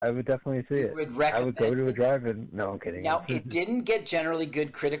I would definitely see You it. would I would go recommend to a it? drive-in. No, I'm kidding. Now, it didn't get generally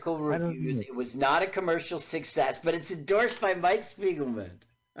good critical I don't reviews. know. It was not a commercial success, but it's endorsed by Mike Spiegelman.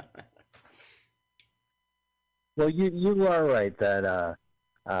 Well, you are right that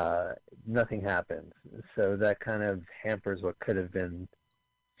nothing happens, so that kind of hampers what could have been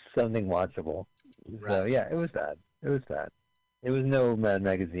something watchable. So Right. yeah, it was bad. It was bad. It was no Mad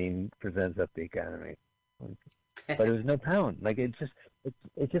Magazine presents up the Academy, but it was no Pound. Like it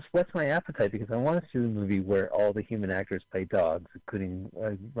just whets my appetite because I want to see a movie where all the human actors play dogs, including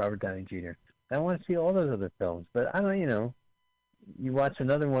Robert Downey Jr. I want to see all those other films, but I don't. You watch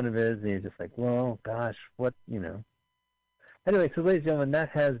another one of his and you're just like, well, gosh, what. Anyway, so ladies and gentlemen, that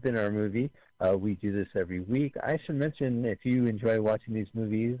has been our movie. We do this every week. I should mention, if you enjoy watching these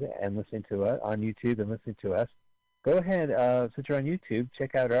movies and listening to us on YouTube and listening to us, go ahead, since you're on YouTube,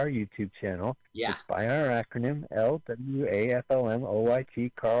 check out our YouTube channel. Yeah. It's by our acronym,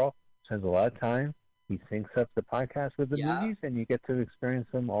 LWAFLMOYT. Carl spends a lot of time. He syncs up the podcast with the Yeah. movies, and you get to experience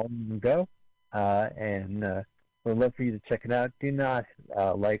them all in one go. And we'd love for you to check it out. Do not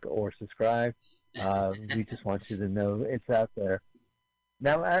like or subscribe. We just want you to know it's out there.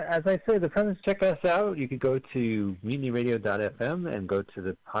 Now, as I say, the friends check us out. You can go to MutinyRadio.fm and go to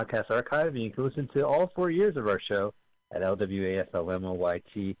the podcast archive, and you can listen to all 4 years of our show at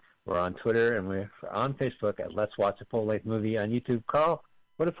LWAFLMOYT. We're on Twitter, and we're on Facebook at Let's Watch a Full Length Movie on YouTube. Carl,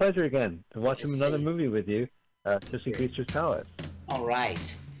 what a pleasure again to watch another movie with you, just in case you're jealous. All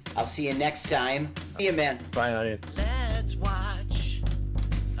right. I'll see you next time. See you, man. Bye, audience. Let's watch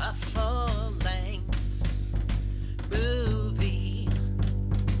a full-length movie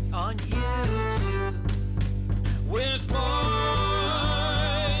on YouTube with Mike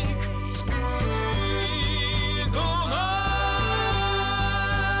Spiegelman.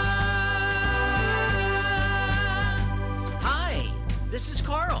 Hi, this is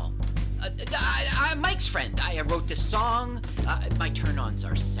Carl. I'm Mike's friend. I wrote this song. My turn-ons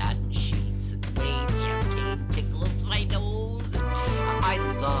are satin sheets and waves, champagne tickles my nose. I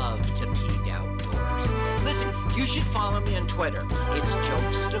love to pee outdoors. Listen, you should follow me on Twitter. It's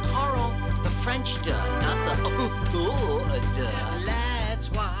Jokes to Carl, the French duh, not the duh. Let's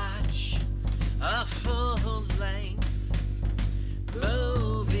watch a full-length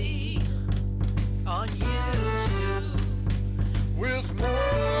movie on YouTube with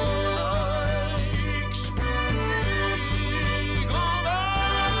Mike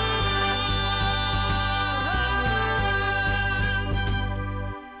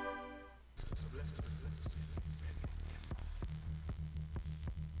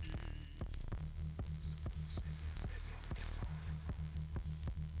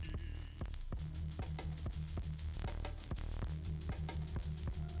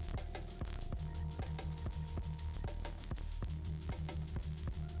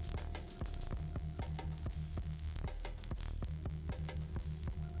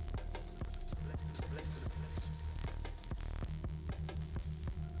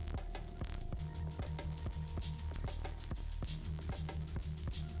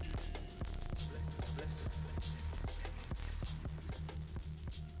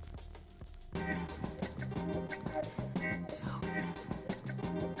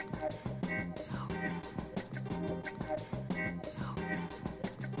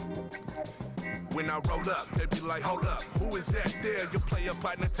When I roll up, they be like, hold up, who is that there? You play a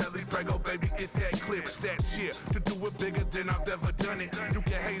partner, Telly Prego, baby, get that clear. It's that cheer to do it bigger than I've ever done it. You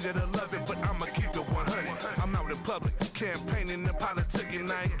can hate it or love it, but I'ma keep it 100. I'm out in public, campaigning and politicking.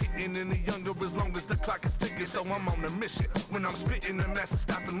 I ain't getting any younger as long as the clock is ticking. So I'm on a mission. When I'm spitting, the masses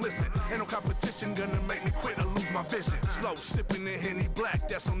stop and listen. Ain't no competition gonna make me quit or lose my vision. Slow sipping the Henny Black,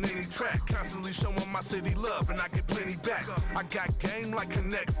 that's on any track. Constantly showing my city love, and I get plenty back. I got game like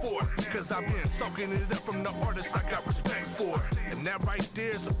Connect 4, cause I've been soaking it up from the artists I got respect for. And that right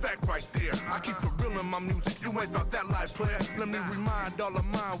there is a fact right there. I keep it real in my music, you ain't about that life, player. Let me remind all of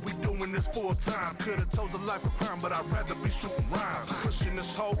mine, we doing this full time. Could've chose a life of crime, but I'd rather be shooting rhymes. Pushing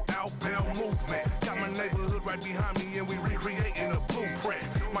this whole outbound movement. Got my neighborhood right behind me, and we recreating a blueprint.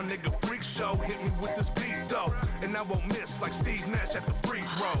 My nigga Freak Show hit me with this beat though, and I won't miss like Steve Nash at the free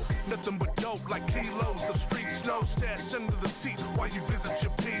throw. Nothing but dope like kilos of street snow stashed under the seat while you visit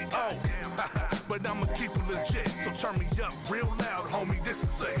your P.O. But I'ma keep it legit, so turn me up real loud, homie, this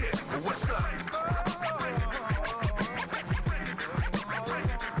is a hit. What's up?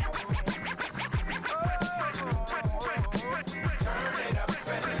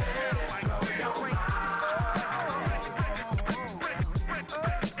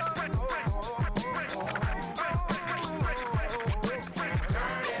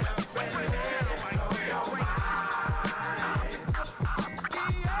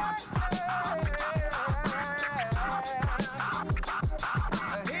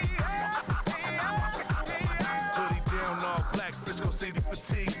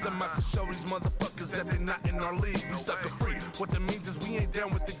 not in our league, we sucker free. What that means is we ain't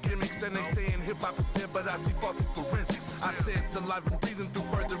down with the gimmicks, and they saying hip-hop is dead, but I see faulty forensics. I say it's alive and breathing through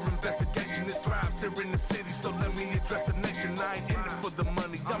further investigation. It thrives here in the city, so let me address the nation. I ain't in it for the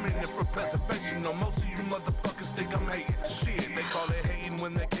money, I'm in it for preservation. No, most of you motherfuckers think I'm hating. Shit, they call it hating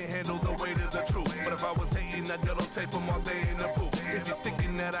when they can't handle the weight of the truth. But if I was hating, I'd go tape them all day in the booth. If you're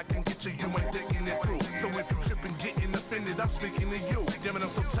thinking that I can get you, you ain't thinking it through. So if you tripping, getting offended, I'm speaking to you. Damn it, I'm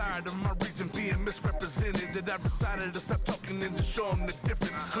so tired of my region being misrepresented that I've decided to stop talking and just show them the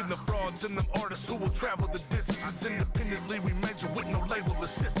difference between the frauds and them artists who will travel the distance. Cause independently we measure with no label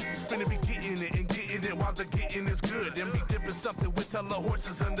assistance. Finna be getting it and getting it while the getting is good. And be dipping something with hella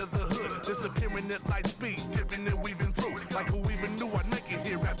horses under the hood. Disappearing at light speed, dipping and weaving through. Like who even knew I'd make it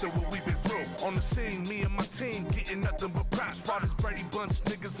here after what we've been through. On the scene, me and my team getting nothing but props. While this Brady Bunch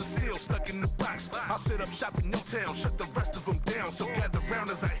niggas are still stuck in the box. I'll set up shop in your town, shut the rest of them down. So gather round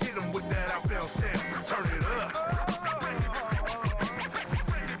as I hit them with that outbound sound. Turn it up.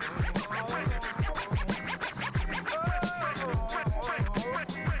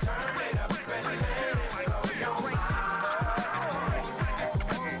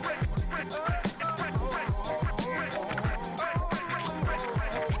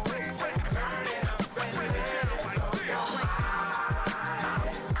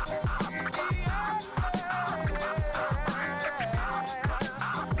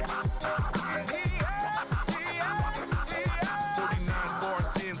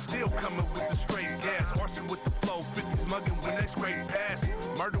 Straight past,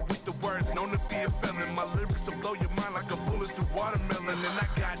 murder with the words, known to be a felon. My lyrics will blow your mind like a bullet through watermelon. And I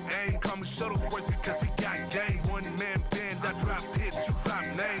got aim, call me Shuttlesworth because he got game. One man band, I drop hits, you drop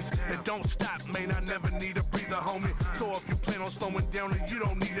names. And don't stop, man, I never need a breather, homie. So if you plan on slowing down, then you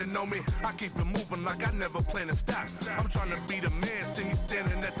don't need to know me. I keep it moving like I never plan to stop. I'm trying to be the man, see me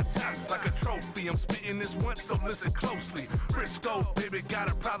standing at the top like a trophy. I'm spitting this once, so listen closely. Frisco, baby, got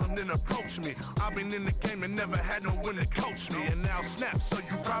a problem, then approach me. I've been in the game and never had no one to coach me. And now snap, so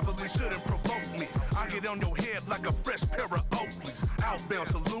you probably shouldn't provoke me. I get on your head like a fresh pair of Oakleys. Outbound,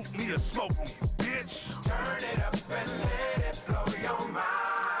 salute me or smoke me, bitch. Turn it up and let it blow your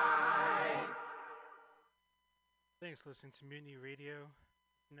mind. Thanks for listening to Mutiny Radio.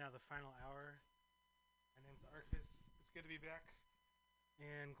 It's now the final hour. My name's Arcus. It's good to be back.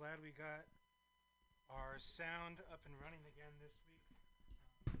 And glad we got our sound up and running again this week.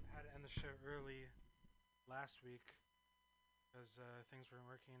 Had to end the show early last week because things weren't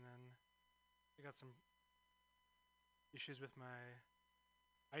working, and I got some issues with my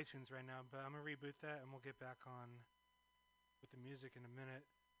iTunes right now, but I'm gonna reboot that and we'll get back on with the music in a minute.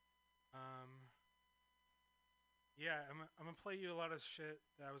 Yeah, I'm gonna play you a lot of shit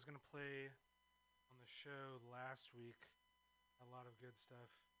that I was gonna play on the show last week. A lot of good stuff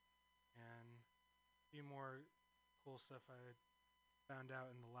and a few more cool stuff I found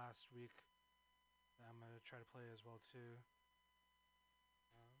out in the last week that I'm gonna try to play as well too.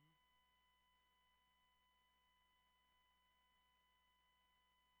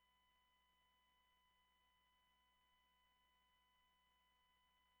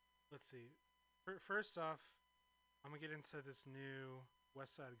 Let's see. First off, I'm gonna get into this new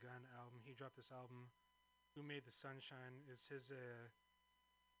West Side Gun album. He dropped this album. Who Made the Sunshine is his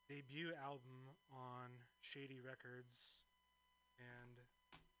debut album on Shady Records, and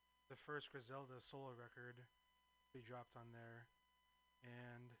the first Griselda solo record he dropped on there.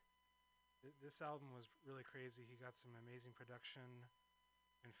 And this album was really crazy. He got some amazing production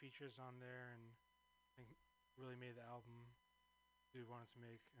and features on there, and I think really made the album dude wanted to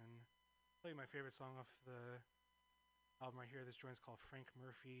make. And play my favorite song off the album right here. This joint's called Frank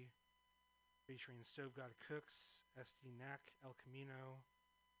Murphy, featuring Stove God Cooks, SD Knack, El Camino,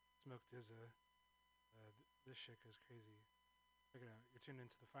 Smoke Dizza. This shit goes crazy. Check it out. You're tuned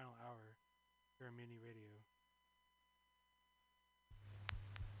into the final hour here on Mutiny Radio.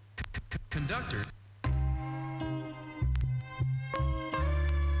 Conductor.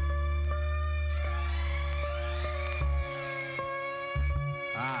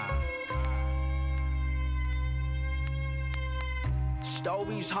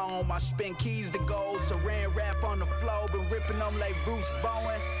 Stovey's home, I spin keys to gold, saran wrap on the floor, been ripping them like Bruce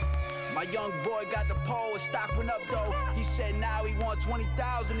Bowen. My young boy got the pole, his stock went up though. He said now he want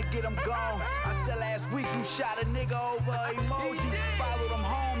 20,000 to get him gone. I said last week you shot a nigga over emoji. Followed him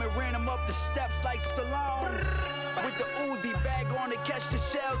home and ran him up the steps like Stallone. With the Uzi bag on to catch the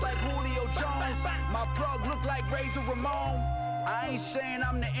shells like Julio Jones. My plug look like Razor Ramon. I ain't saying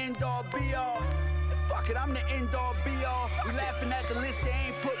I'm the end all be all. Fuck it, I'm the end all be all. You laughing at the list, they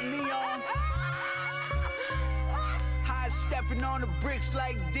ain't putting me on. High stepping on the bricks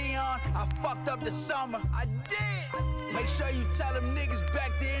like Dion. I fucked up the summer. I did. Make sure you tell them niggas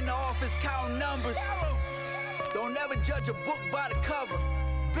back there in the office counting numbers. Don't ever judge a book by the cover.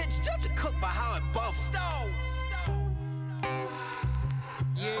 Bitch, judge a cook by how it bubbles. Stove.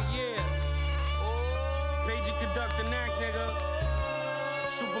 Yeah. Pager conductor Knack, nigga.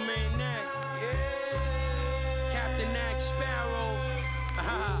 Superman Knack. Yeah. Captain Knack Sparrow.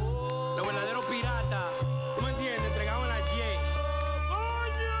 Ajá. Los verdaderos piratas. ¿Tú me entiendes? Entregaban a Jay.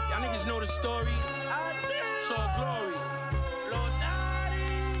 Y'all niggas know the story. So glory.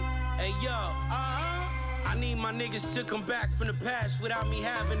 Hey yo, I need my niggas to come back from the past without me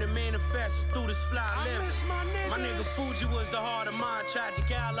having to manifest through this fly living. My nigga Fuji was the heart of my tragic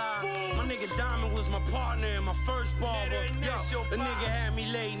ally. My nigga Diamond was my partner and my first barber. Yo, the nigga had me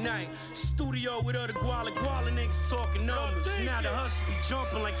late night. Studio with other Guala niggas talking numbers. Now the hustle be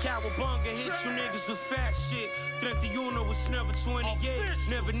jumping like Cowabunga. Hit you niggas with fat shit. 31 was never 28.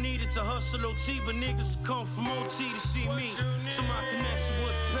 Never needed to hustle OT, but niggas come from OT to see me. So my connection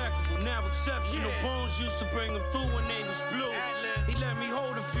was impeccable, now exceptional. Bones used to bring them through when they was blue. He let me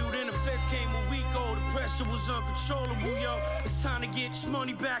hold a few, then the feds came a week old. The pressure was uncontrollable, yo. It's time to get this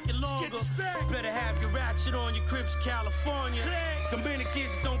money back and longer. Better have your ratchet on your Crips, California.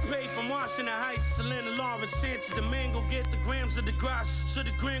 Dominicans don't pay from Washington Heights. Selena Lawrence, Santo Domingo. Get the grams of the grass to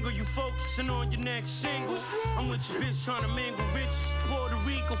the gringo. You focusing on your next single. I'm with your bitch trying to mingle riches. Puerto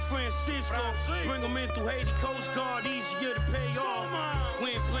Rico, Francisco. Bring them in through Haiti, Coast Guard. Easier to pay off.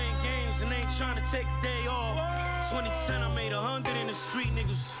 We ain't playing games and ain't trying to take a day off. 2010, I made 100 in the street. Niggas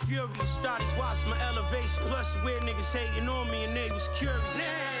was furious. Thotties watched my elevation. Plus, weird niggas hating on me and they was curious.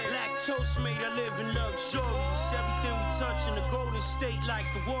 Lactose made I live in luxurious. Everything we touch in the Golden State like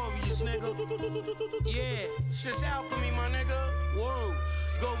the Warriors, nigga. Yeah, it's just alchemy, my nigga. Whoa,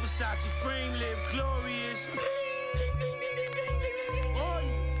 go Versace frame, live glorious. Oh,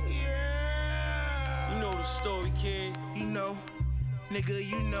 yeah. You know the story, kid. You know, nigga,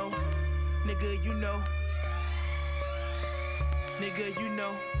 you know. Nigga, you know. Nigga, you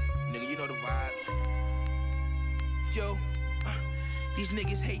know. Nigga, you know the vibes. Yo. These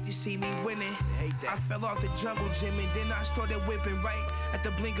niggas hate to see me winning. I fell off the jungle gym and then I started whipping right. At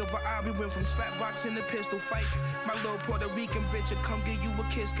the blink of an eye, we went from slapboxing to pistol fight. My little Puerto Rican bitch will come give you a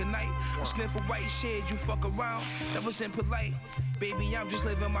kiss goodnight. Sniff a white shit, you fuck around. That wasn't polite. Baby, I'm just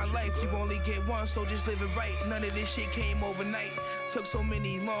living my life. You only get one, so just live it right. None of this shit came overnight. Took so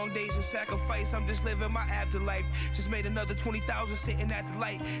many long days of sacrifice. I'm just living my afterlife. Just made another 20,000 sitting at the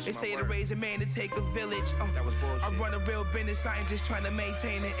light. They say to raise a man to take a village. That was bullshit. I run a real business. I ain't just trying to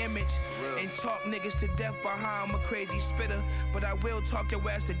maintain an image and talk niggas to death by how I'm a crazy spitter. But I will talk your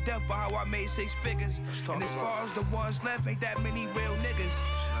ass to death by how I made 6 figures. And as far as the ones left, ain't that many real niggas.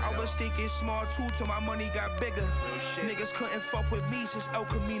 I was thinking small too till my money got bigger. Niggas couldn't fuck with me since El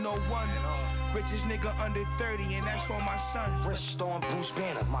Camino 1. Richest nigga under 30, and that's on my son. Wrist on Bruce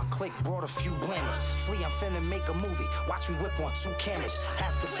Banner, my clique brought a few blenders. Flea, I'm finna make a movie. Watch me whip on 2 cameras.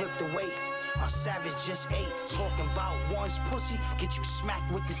 Have to flip the weight. My savage just ate. Talking about one's pussy, get you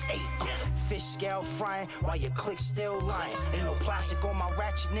smacked with this 8. Fish scale frying while your clique still lying. Ain't no plastic on my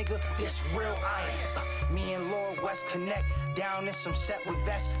ratchet, nigga. This real iron. Me and Lord West connect. Down in some set with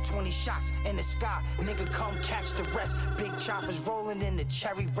vests. 20 shots in the sky. Nigga, come catch the rest. Big choppers rolling in the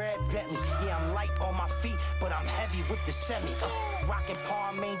cherry red Bentley. Yeah, I'm light on my feet, but I'm heavy with the semi. Rockin'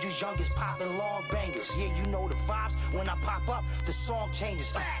 Palm Angels, youngest poppin' long bangers. Yeah, you know the vibes. When I pop up, the song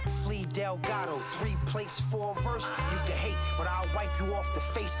changes. Flea Delgado, 3 plates, 4 verse. You can hate, but I'll wipe you off the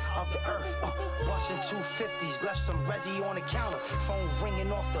face of the earth. Bustin' 250s, left some resi on the counter. Phone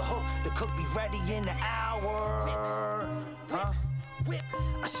ringing off the hook. The cook be ready in the hour. Huh? Whip.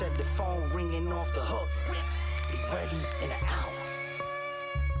 I said the phone ringing off the hook. Whip. Be ready in an hour.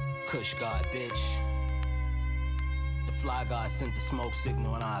 Kush God, bitch. The fly guy sent the smoke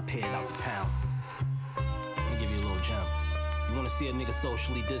signal and I appeared out the pound. Let me give you a little gem. You wanna see a nigga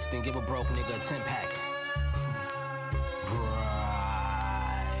socially distant, give a broke nigga a 10-pack.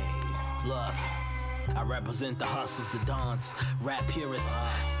 Right. Look. I represent the hustlers, the dons, rap purists,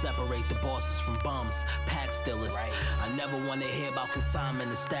 separate the bosses from bums, pack stealers. I never wanna hear about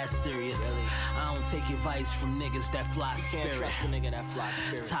consignment, it's that serious. I don't take advice from niggas that fly spirit. Can't trust a nigga that fly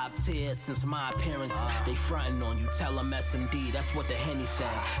spirit. Top tier since my appearance, they frontin' on you, tell them SMD, that's what the Henny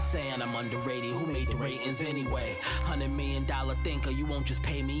said. Saying I'm underrated, who made the ratings anyway? $100 million thinker, you won't just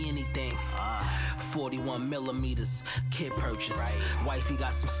pay me anything. 41 millimeters, kid purchase. Wifey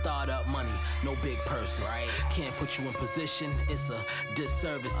got some startup money, no big purchase. verses. Can't put you in position, it's a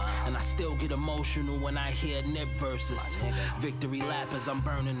disservice. And I still get emotional when I hear nip verses. Victory lap as I'm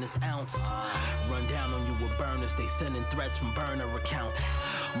burning this ounce. Run down on you with burners, they sending threats from burner accounts.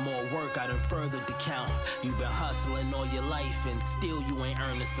 More work, I done furthered the count. You been hustling all your life and still you ain't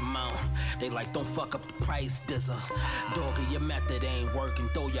earned this amount. They like, don't fuck up the price, dizzer. Doggy, your method ain't working,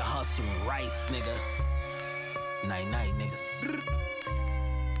 throw your hustle and rice, nigga. Night night, niggas.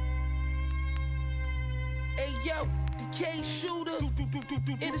 Hey yo, the K shooter.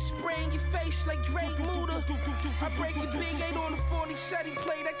 It'll spray in your face like Drake Luda. I break a big 8 on the 40 setting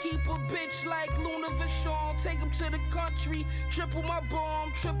plate. I keep a bitch like Luna Vachon. Take him to the country. Triple my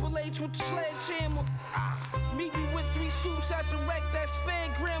bomb. Triple H with the sledgehammer. Meet me with 3 soups at the wreck. That's fair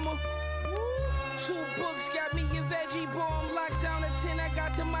grammar. 2 books got me a veggie bomb. Locked down at 10. I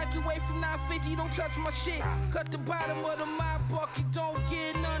got the microwave from 950. Don't touch my shit. Cut the bottom of the my bucket. Don't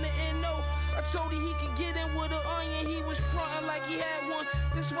get none of NO. I told him he could get in with an onion. He was frontin' like he had one.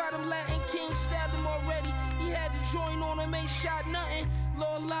 This why them Latin kings stabbed him already. He had to join on him, ain't shot nothing.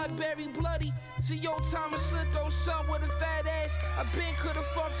 Lord Library bloody. So yo, Thomas slipped on son with a fat ass. I been coulda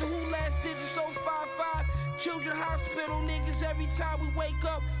fucked the who last digits 055. Children hospital niggas every time we wake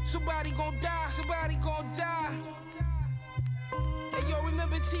up. Somebody gon' die, somebody gon' die. Hey yo,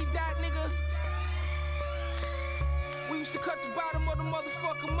 remember T-Dot, nigga? We used to cut the bottom of the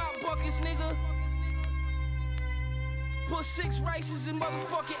motherfucking mop buckets, nigga. Put 6 rices and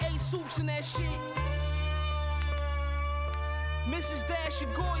motherfucking 8 soups in that shit. Mrs. Dash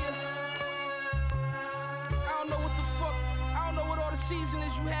Goya. I don't know what the fuck, I don't know what all the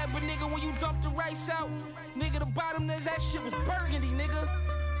seasonings you had, but nigga, when you dump the rice out, nigga, the bottom of that shit was burgundy, nigga.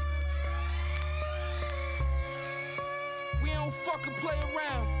 We don't fucking play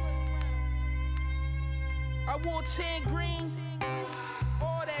around. I wore tan green,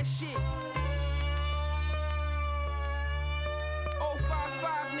 all that shit.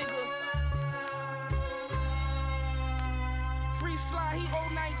 055, nigga. Free Sly, he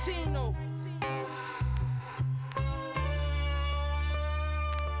 019 though.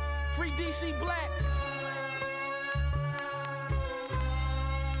 Free DC Black.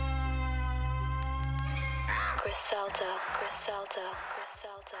 Griselda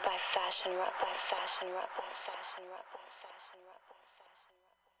by Fashion Rap.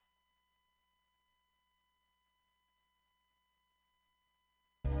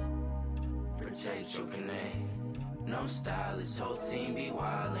 Protect your connect. No stylist, whole team be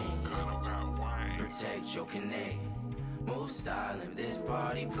wildin'. Protect your connect. Move silent, this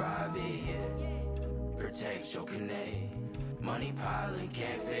party private, yeah. Protect your connect. Money piling,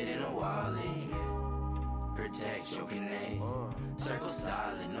 can't fit in a wallet, yeah. Protect your connect. Circle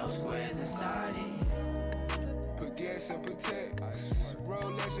solid, no squares inside it. Put gas and protect.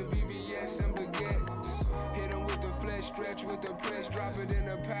 Rolex and VVS and baguettes. Hit them with the flesh, stretch with the press. Drop it in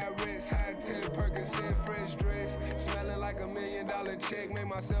the Pyrex. High tech Percocet, fresh dress. Smelling like $1 million check. Make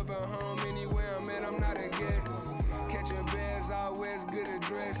myself at home anywhere I'm at, I'm not a guest. Catching bears, always good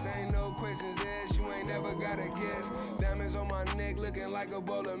address. Ain't no questions asked, you ain't never gotta guess. Diamonds on my neck looking like a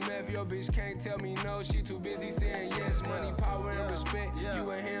bowl of meth. Your bitch can't tell me no, she too busy saying yes. Money, power, and respect.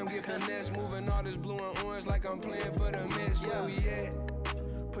 You and him get finesse. Moving all this blue and orange like I'm playing for the Mets. Where we at?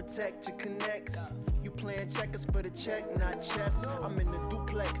 Protect your connects. You playing checkers for the check, not chess. I'm in the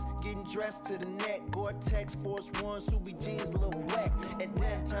duplex, getting dressed to the neck. Gore-Tex, Force One, Subi jeans, a little wet. And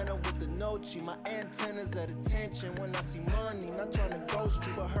then turn up with the Nochi. My antennas at attention when I see money. Not trying to ghost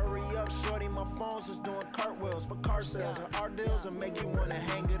you, but hurry up, shorty. My phone's just doing cartwheels for car sales. And our deals will make you wanna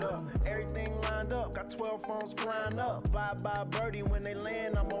hang it up. Everything lined up, got 12 phones flying up. Bye-bye birdie, when they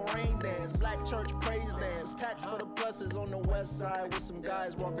land, I'm on rain dance. Black church praise dance. Tax for the buses on the west side with some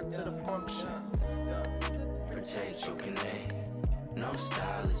guys walking to the function. Protect your connect. No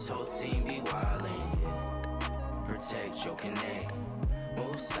stylist, whole team be wildin', yeah. Protect your connect.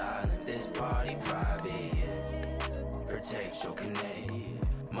 Move silent, this party private, yeah. Protect your connect.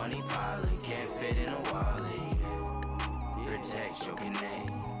 Money piling, can't fit in a wallet, yeah. Protect your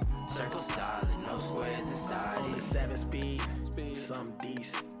connect. Circle solid, no squares inside it. On the 7-speed, something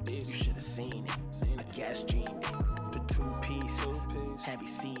decent. You should have seen it. A gas genie, the 2 pieces, heavy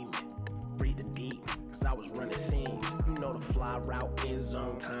semen. Breathing deep, cause I was running scenes. You know the fly route is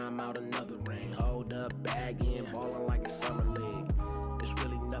on time, out another ring. Hold up, bag in, ballin' like a summer league. There's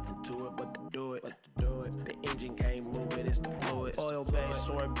really nothing to it but to do it. The engine can't move it, it's the fluid. Oil-based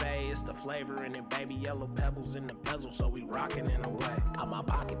sorbet, it's the flavor in it. Baby yellow pebbles in the bezel, so we rockin' in a way. Out my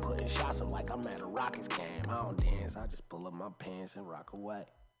pocket putting shots up like I'm at a Rockets game. I don't dance, I just pull up my pants and rock away.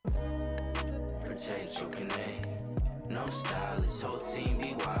 Protect your connect. No stylist, whole team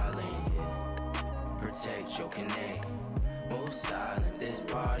be wildin', yeah. Protect your connect. Move silent, this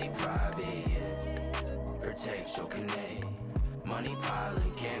party private, yeah. Protect your connect. Money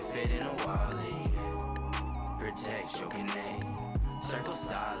piling, can't fit in a wallet, yeah. Protect your connect. Circle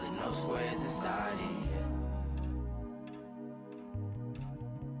solid, no squares inside it, yeah.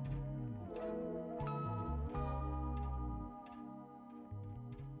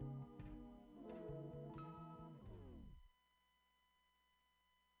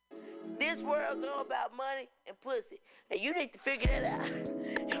 This world go about money and pussy, and you need to figure that out.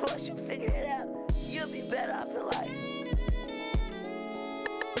 And once you figure that out, you'll be better off in life.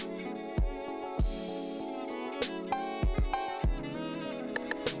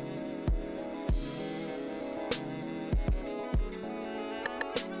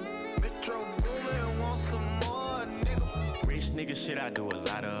 Metro Boomin want some more, nigga. Rich nigga shit I do a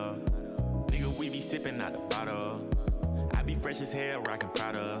lot of. Nigga, we be sipping out the bottle. I be fresh as hell, rockin'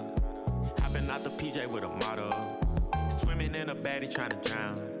 Prada. Hopping out the PJ with a model. Swimming in a baddie tryna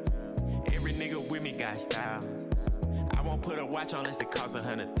drown. Every nigga with me got style. I won't put a watch on unless it costs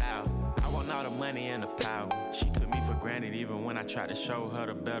 100,000. I want all the money and the power. She took me for granted even when I tried to show her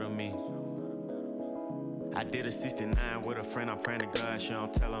the better me. I did a 69 with a friend, I'm praying to God she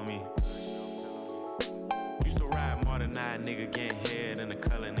don't tell on me. Used to ride more than I, nigga getting head in the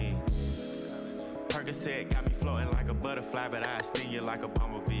colony. Percocet got me floating like a butterfly, but I sting you like a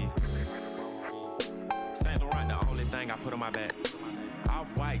bumblebee. Saint Laurent the only thing I put on my back.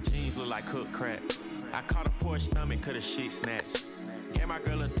 Off-white jeans look like cooked crack. I caught a poor stomach, could a shit snatch. Gave my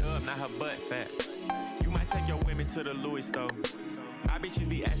girl a dub, now her butt fat. You might take your women to the Louis store. My bitches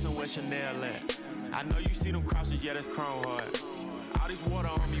be asking where Chanel at. I know you see them crosses, yeah, that's chrome hard. All this water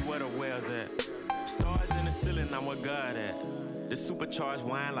on me, where the wells at. Stars in the ceiling, I'm where God at. The supercharged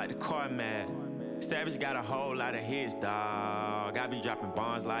wine like the car mad. Savage got a whole lot of hits, dawg. I be dropping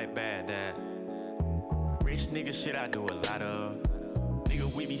bombs like Baghdad. Rich nigga shit I do a lot of.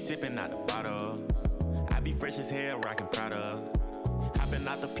 Nigga, we be sipping out the bottle. I be fresh as hell, rockin' Prada. Hopping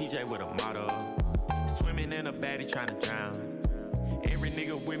out the PJ with a model. Swimming in a baddie tryna drown. Every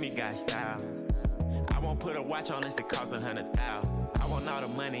nigga with me got style. I won't put a watch on unless it costs 100,000. I want all the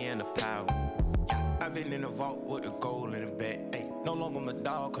money and the power. I've been in the vault with the gold in the back. Ay, no longer my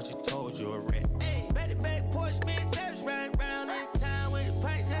dog, cause you told you a rat. Hey, back, Porsche, man, Savage riding around in town with the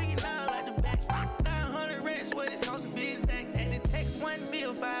pipes hanging out like the back. 900 racks, what it costs to be exact. And the text 1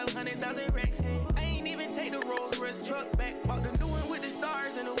 bill, 500,000 racks. I ain't even take the Rolls Royce truck back. Park the new one with the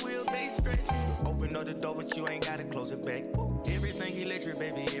stars and the wheelbase stretching. Open up the door, but you ain't gotta close it back. Everything electric,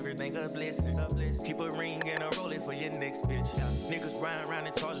 baby, everything a blessing. Keep a ring and a roll it for your next bitch. Niggas riding around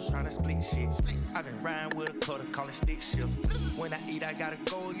in charges trying to split shit. I been riding with a cutter, calling stick shift. When I eat, I gotta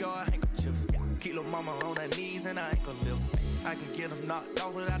go yard handkerchief. Keep lil' mama on her knees and I ankle lift. I can get them knocked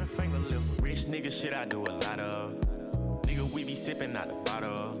off without a finger lift. Rich nigga shit I do a lot of. Nigga, we be sipping out the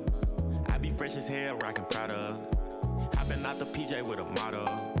bottle. I be fresh as hell, rockin' Prada. Hopping out the PJ with a model.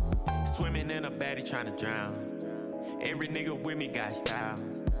 Swimming in a baddie tryna drown. Every nigga with me got style.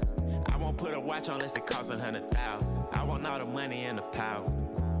 I won't put a watch on unless it costs 100,000. I want all the money and the power.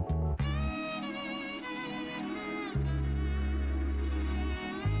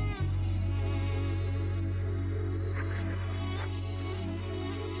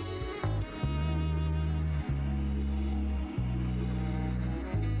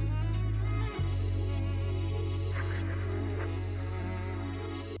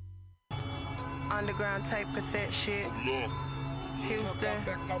 Underground type cassette shit. Houston.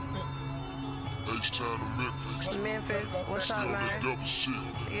 H-Town to Memphis. What's up, man?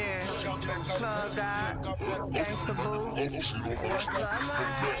 Yeah. Club guy. Gangsta Boo. What's up,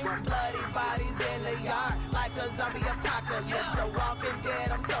 man? Bloody bodies in the yard, like a zombie apocalypse. The walking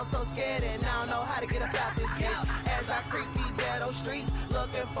dead, I'm so scared, and I don't know how to get about this bitch. As I creep these ghetto streets,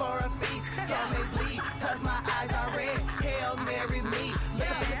 looking for a feast. Some may bleed, cause my eyes are red. Hail Mary me. Look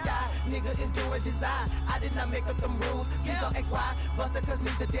up in the sky, nigga is doing design. I did not make up them rules. Please don't XY, buster, cause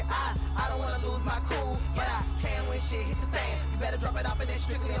neither did I. I don't wanna lose my cool, but I can when shit hits the fan. You better drop it off and then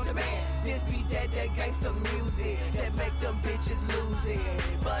strictly on demand. This be that gangsta music that make them bitches lose it.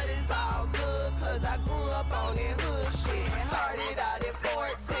 But it's all good, cause I grew up on that hood shit. Started out at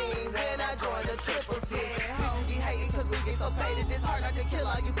 14 when I joined the triple C. Bitches be hating cause we get so paid, and it's hard not to kill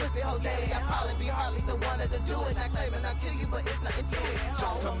all you you pussy hoes daily. I probably be hardly the one to do it. Not claiming I kill you, but it's nothing to it.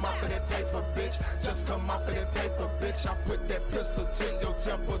 Just come off of that paper, bitch. Just come off of that paper, bitch. I put that pistol to your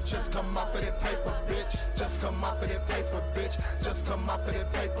temple. Just come off of that paper, bitch. Just come off of that paper, bitch. Just come off of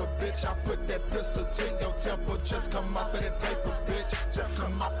that paper, bitch. I put that pistol to your temple. Just come off of that paper, bitch. Just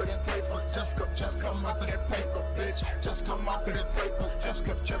come off of that paper. Just come off of that paper, bitch. Just come off of that paper.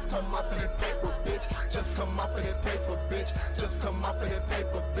 Just come off of that paper, bitch. Just come off of that paper, bitch. Just come off of that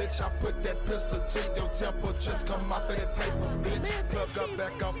paper, bitch. I put that pistol to your temple. Just come off of that paper, bitch. Clubbed up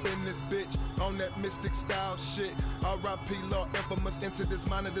back off in this bitch on that mystic style shit. R.I.P. Law infamous into this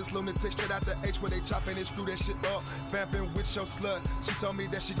mind of this lunatic straight out the H where they chopping and screw that shit up. Vamping with your slut. She told me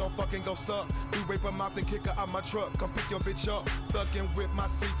that she gon' fucking go suck. We rape her mouth and kick her out my truck. Come pick your bitch up. Thuggin' with my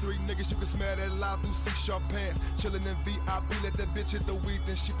C3 niggas. You can smell that loud through C-sharp pants. Chillin' in VIP. Let that bitch hit the weed.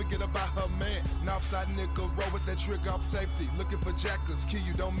 Then she forget about her man. Northside nigga roll with that trigger off safety. Looking for jackers. Key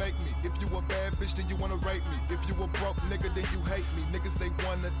you don't make me. If you a bad bitch then you wanna rape me. If you a broke nigga then you hate me. Niggas they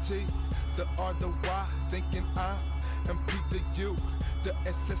want the T, the R, the Y. Thinking I am P the U, the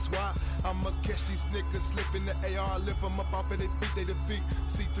SSY. I'ma catch these niggas slipping the AR. Lift them up off of their feet, they defeat.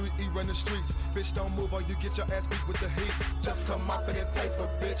 C3E run the streets. Bitch don't move or you get your ass beat with the heat. Just come off of that paper,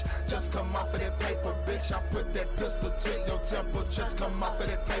 bitch. Just come off of that paper, bitch. I put that pistol to your temple. Just come off of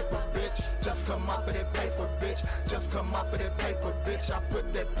that paper, bitch. Just come off of that paper, bitch. Just come off of that paper, bitch. I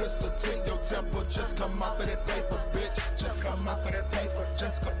put that pistol to your temple. Just come off of that paper, bitch. Just come off of that paper.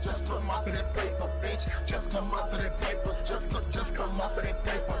 Just come off of that paper, bitch. Just come off of that paper. Just come off of that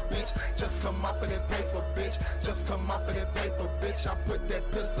paper, bitch. Just come off of that paper, bitch. Just come off of that paper, bitch. I put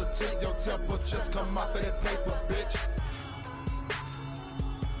that pistol to your temple. Just come off of that paper, bitch.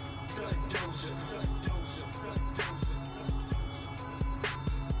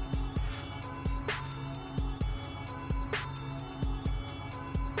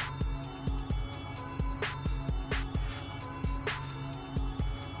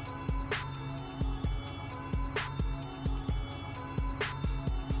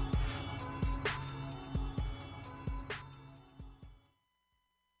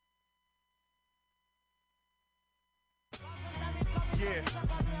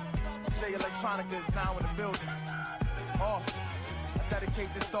 Is now in the building. Oh, I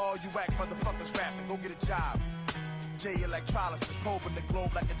dedicate this to all you whack motherfuckers rapping. Go get a job. J electrolysis, probing the globe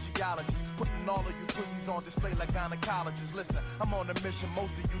like a geologist, putting all of you pussies on display like gynecologists. Listen, I'm on a mission,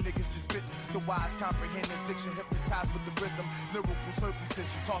 most of you niggas just spitting. The wise comprehending diction, hypnotized with the rhythm. Lyrical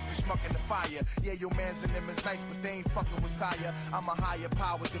circumcision, toss the schmuck in the fire. Yeah, your mans and them is nice, but they ain't fucking with sire. I'm a higher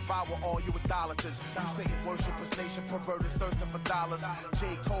power, devour all you idolaters. You Satan worshipers, nation perverters, thirsting for dollars.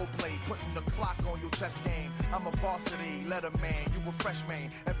 J Coldplay, putting the clock on your chess game. I'm a varsity letter man, you a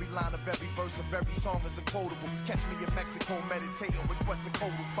freshman. Every line of every verse of every song is a quotable. Catch me in Mexico meditating with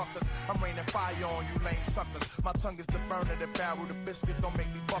Quetzalcoatl fuckers. I'm raining fire on you lame suckers. My tongue is the burner, the barrel, the biscuit. Don't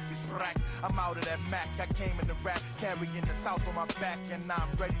make me buck this rack. I'm out of that Mac. I came in the rap, carrying the South on my back, and I'm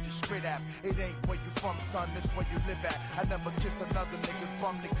ready to spit at. It ain't where you from, son. This where you live at. I never kiss another nigga's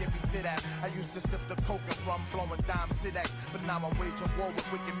bum to give me did at. I used to sip the coke and rum, blowing dime Sidax, but now I'm waging war with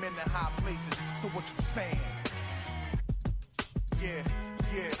wicked men in high places. So what you saying? Yeah,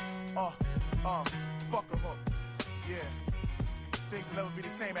 fuck a hook. Yeah, things will never be the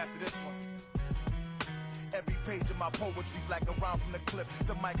same after this one. Every page of my poetry's like a round from the clip.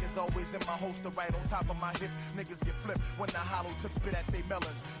 The mic is always in my holster, right on top of my hip. Niggas get flipped when the hollow tips spit at they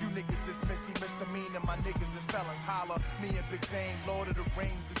melons. You niggas is missy, misdemeanor, my niggas is felons. Holla, me and Big Dame, Lord of the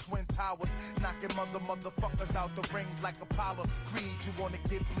Rings, the Twin Towers, knocking motherfuckers out the ring like Apollo Creed. You wanna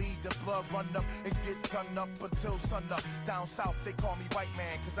get bleed, the blood run up and get done up until sun up. Down south they call me white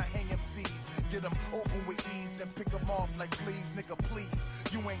man, cause I hang MCs. Get them open with ease, then pick them off like fleas. Nigga, please,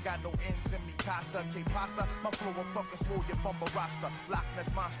 you ain't got no ends in me, casa, que pasa. My flow will fucking swole your bumper roster. Loch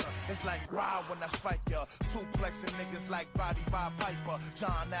Ness monster, it's like rah when I strike ya. Suplexing niggas like Roddy Rod Piper.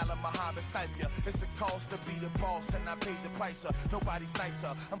 John Allen, Muhammad snipe ya. It's a cost to be the boss and I paid the price. Nobody's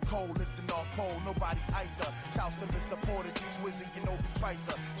nicer. I'm cold as the North Pole, nobody's icer. Shouts to Mr. Porter, D Twizzy, you know be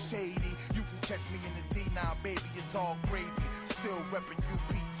Tricer. Shady, you can catch me in the D now, baby, it's all gravy. Still reppin'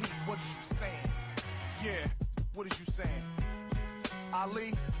 UPT, what is you saying? Yeah, what is you saying?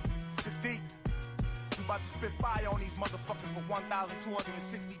 Ali, Sadiq, we about to spit fire on these motherfuckers for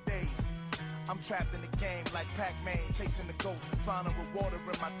 1,260 days. I'm trapped in the game like Pac-Man, chasing the ghost, trying to reward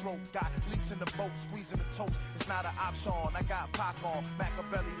her in my throat. Got leaks in the boat, squeezing the toast. It's not an option. I got Pac on,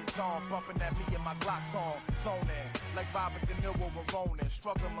 Machiavelli the Dawn, bumping at me and my Glock's on. Zoning, like Robert De Niro and Ronin,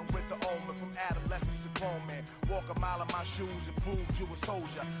 struggling with the omen from adolescence to grown man. Walk a mile in my shoes, it proves you a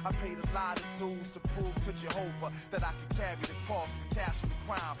soldier. I paid a lot of dues to prove to Jehovah that I can carry the cross, the castle, the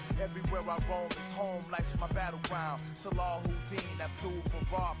crown. Everywhere I roam is home, life's my battleground. Salah Houdin, Abdul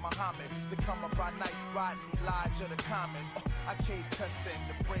Farad Muhammad, the come up by night, riding Elijah the Common. I cave testing,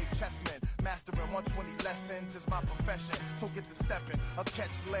 the brave chessman, mastering 120 lessons is my profession. So get to stepping, I'll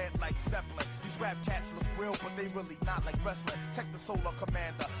catch lead like Zeppelin. These rap cats look real, but they really not like wrestling. Check the solar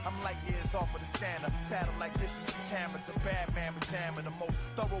commander, I'm light years off of the scanner. Satellite dishes and cameras, a bad man with jamming, the most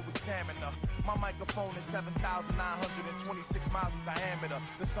thorough examiner. My microphone is 7,926 miles in diameter.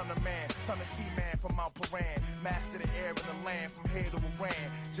 The son of man, son of T-Man from Mount Paran. Master the air and the land from here to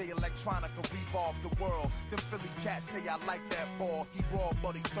Iran. J Electronica revolve the world. Them Philly cats say I like that ball. He raw,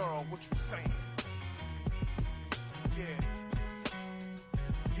 but he thorough. What you saying? Yeah.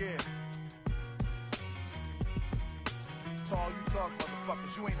 Yeah. To all you thug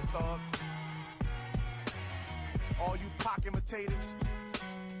motherfuckers, you ain't a thug. All you Pac imitators,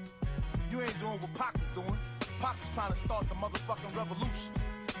 you ain't doing what Pac is doing. Pac is trying to start the motherfucking revolution.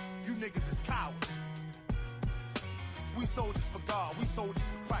 You niggas is cowards. We soldiers for God, we soldiers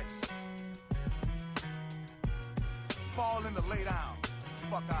for Christ. Fall in or lay down.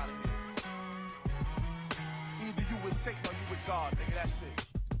 Fuck out of here. Either you with Satan or you with God, nigga, that's it.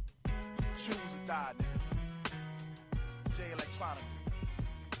 Choose or die, nigga. J Electronica,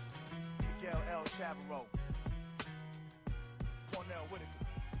 Miguel L. Chavarro, Cornell Whitaker.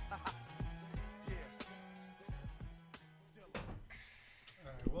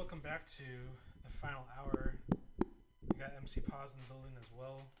 Alright, welcome back to the final hour. We got MC Paz in the building as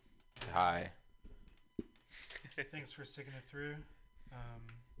well. Hi. Thanks for sticking it through.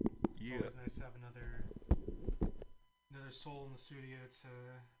 Yeah. It's always nice to have another soul in the studio to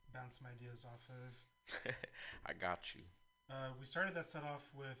bounce some ideas off of. I got you. We started that set off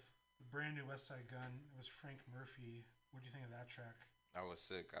with the brand new West Side Gun. It was Frank Murphy. What do you think of that track? That was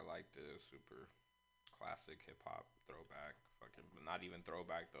sick. I liked it. It was super classic hip hop throwback. Fucking not even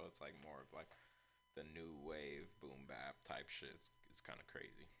throwback though. It's like more of like the new wave boom bap type shit. It's kind of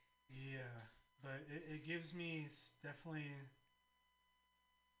crazy. Yeah, but it gives me definitely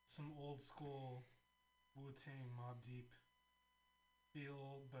some old school Wu-Tang Mobb Deep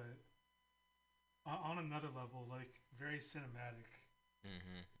feel, but on another level, like very cinematic.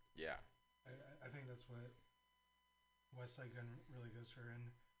 Mm-hmm. Yeah. I think that's what West Side Gun really goes for. And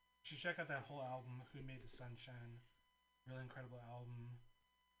you should check out that whole album, Who Made the Sunshine. Really incredible album.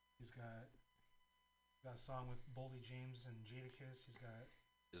 He's got a song with Boldy James and Jadakiss. He's got.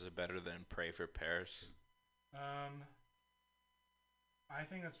 Is it better than Pray for Paris? I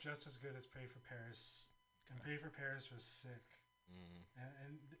think that's just as good as Pray for Paris. And Pray for Paris was sick.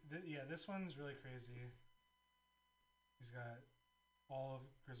 And this one's really crazy. He's got all of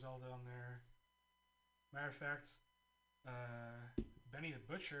Griselda on there. Matter of fact, Benny the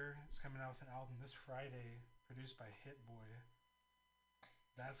Butcher is coming out with an album this Friday, produced by Hit Boy.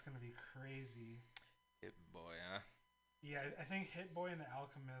 That's gonna be crazy. Hit Boy, huh? Yeah, I think Hit Boy and The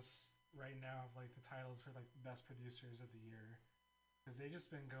Alchemist right now have like the titles for like best producers of the year, because they've just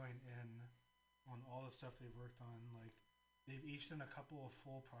been going in on all the stuff they've worked on. Like they've each done a couple of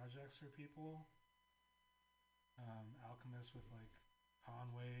full projects for people. Alchemist with like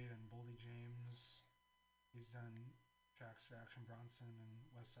Conway and Boldy James. He's done tracks for Action Bronson and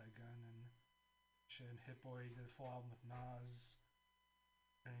West Side Gun and shit. And Hit Boy, he did a full album with Nas.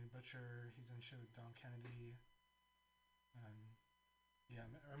 Benny the Butcher, he's done shit with Don Kennedy. Yeah,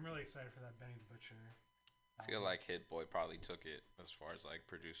 I'm really excited for that Benny the Butcher. I feel like Hit Boy probably took it as far as like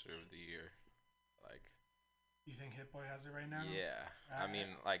producer of the year. Like, you think Hit Boy has it right now? Yeah, I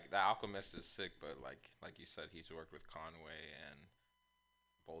mean, like The Alchemist is sick, but like you said, he's worked with Conway and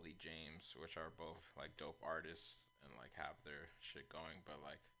Boldy James, which are both like dope artists and like have their shit going. But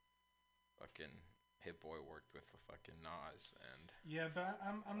like, fucking Hit Boy worked with the fucking Nas and. Yeah, but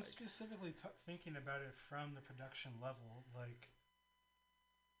I'm specifically thinking about it from the production level, like,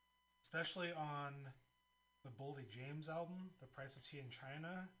 especially on the Boldy James album, The Price of Tea in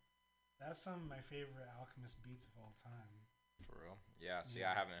China. That's some of my favorite Alchemist beats of all time. For real? Yeah, see,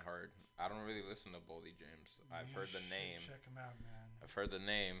 I haven't heard. I don't really listen to Boldy James. I've heard the name. Check him out, man. I've heard the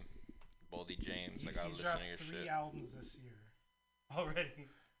name, Boldy James. I gotta listen to your shit. He's dropped 3 albums this year already.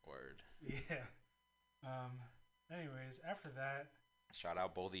 Word. Yeah. Anyways, after that. Shout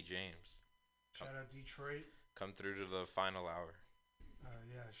out Boldy James. Shout out Detroit. Come through to the final hour.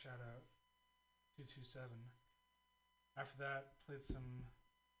 Yeah, shout out. 227. After that, played some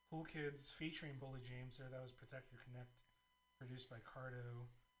Cool Kids featuring Bully James there. That was Protect Your Connect, produced by Cardo.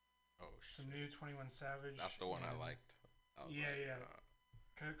 Oh, some new 21 Savage. That's the one I liked. Yeah.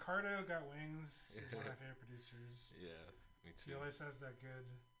 Cardo Got Wings is one of my favorite producers. Yeah, me too. He always has that good.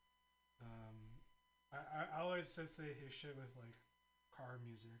 I always associate his shit with like car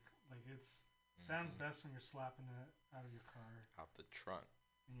music. Like it's sounds best when you're slapping it out of your car. Out the trunk.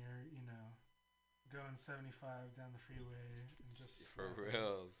 And you're, going 75 down the freeway and just for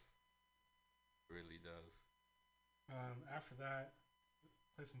reals. Really does. After that,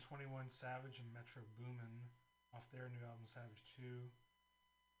 played some 21 Savage and Metro Boomin off their new album Savage 2.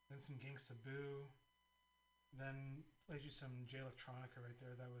 Then some Gangsta Boo. Then played you some J Electronica right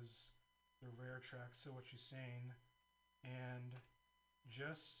there. That was the rare track, So What You Saying. And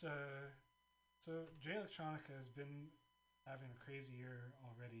just so J Electronica has been having a crazy year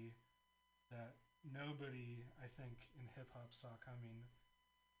already that nobody, I think, in hip hop saw coming.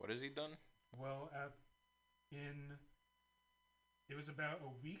 What has he done? Well, it was about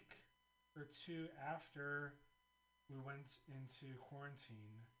a week or two after we went into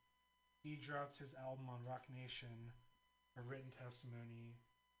quarantine. He dropped his album on Rock Nation, A Written Testimony,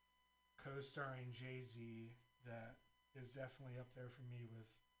 co-starring Jay-Z, that is definitely up there for me with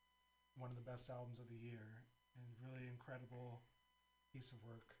one of the best albums of the year, and really incredible piece of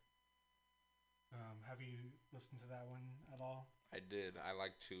work. Have you listened to that one at all? I did. I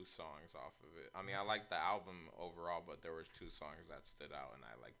liked 2 songs off of it. I mean, I liked the album overall, but there was 2 songs that stood out, and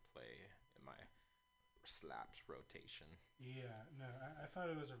I play in my slaps rotation. Yeah, no, I thought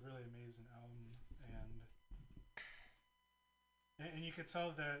it was a really amazing album, and you could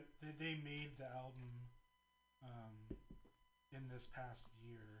tell that they made the album in this past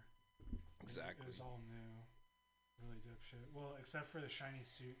year. Exactly. It was all new, really dope shit. Well, except for the Shiny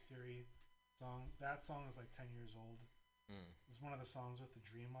Suit Theory song. That song is like 10 years old. It's one of the songs with the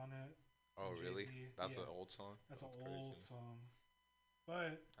Dream on it. Oh, really? That's an old song? That's an old song.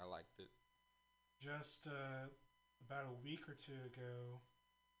 But I liked it. Just about a week or two ago,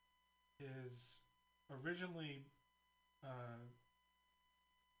 his originally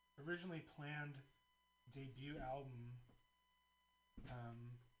planned debut album,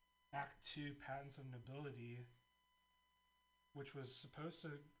 Act 2 Patents of Nobility, which was supposed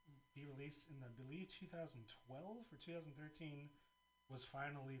to be released in, I believe, 2012 or 2013, was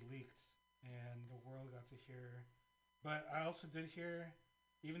finally leaked, and the world got to hear. But I also did hear,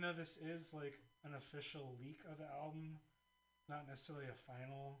 even though this is like an official leak of the album, not necessarily a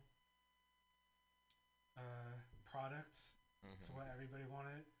final product to what everybody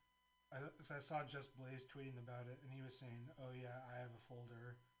wanted. I saw Just Blaze tweeting about it, and he was saying, "Oh yeah, I have a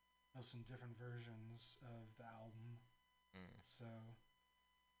folder of some different versions of the album." So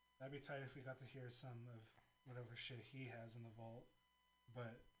that'd be tight if we got to hear some of whatever shit he has in the vault.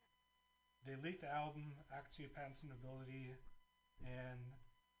 But they leaked the album, Act 2 Patents and Nobility, and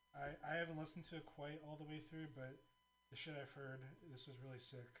I haven't listened to it quite all the way through, but the shit I've heard, this was really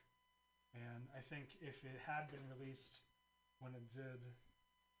sick. And I think if it had been released when it did,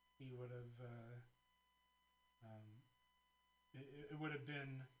 he would have, it would have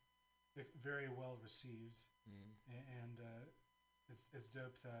been very well received. And it's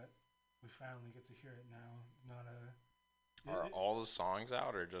dope that we finally get to hear it now. Are all the songs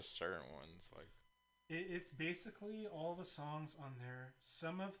out or just certain ones? It's basically all the songs on there.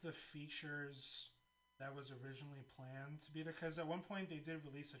 Some of the features that was originally planned to be there, because at one point they did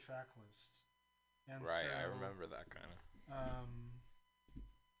release a track list. And right, so, I remember that kind of.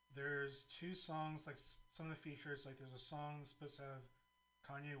 There's 2 songs, like some of the features, like there's a song that's supposed to have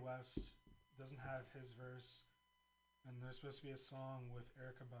Kanye West, doesn't have his verse. And there's supposed to be a song with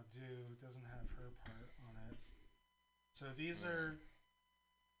Erykah Badu, doesn't have her part on it. So these are,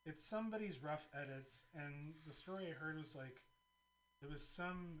 it's somebody's rough edits, and the story I heard was like, it was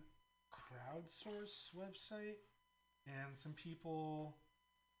some crowdsource website, and some people,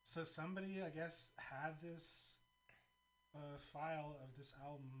 so somebody, I guess, had this file of this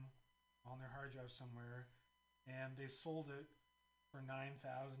album on their hard drive somewhere, and they sold it for $9,000.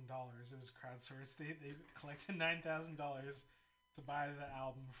 It was crowdsourced. They collected $9,000 to buy the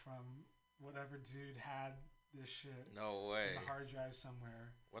album from whatever dude had this shit. No way. On the hard drive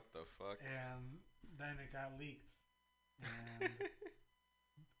somewhere. What the fuck? And then it got leaked.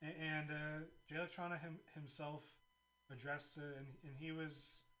 And Jay Electronica himself addressed it, and he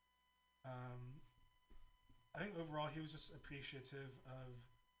was, I think overall he was just appreciative of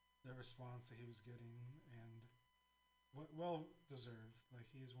the response that he was getting, and well deserved.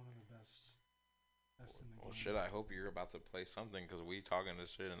 Like, he's one of the best Well, shit, I hope you're about to play something because we talking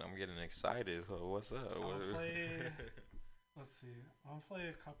this shit and I'm getting excited. So what's up? Let's see. I'm gonna play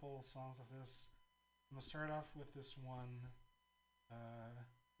a couple songs of this. I'm gonna start off with this one. I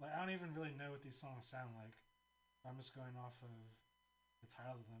don't even really know what these songs sound like. I'm just going off of the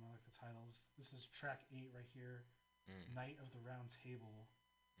titles of them. I like the titles. This is track 8 right here. Night of the Round Table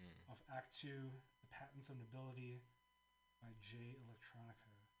of Act 2, The Patents of Nobility by J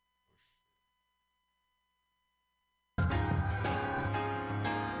Electronica.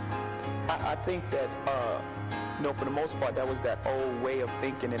 I think that, for the most part, that was that old way of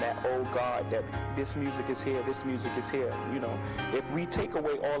thinking and that old guard that this music is here, this music is here. If we take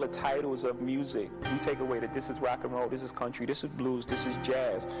away all the titles of music, we take away that this is rock and roll, this is country, this is blues, this is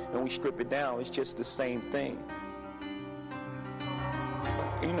jazz, and we strip it down, it's just the same thing.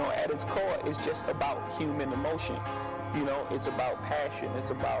 At its core, it's just about human emotion. It's about passion, it's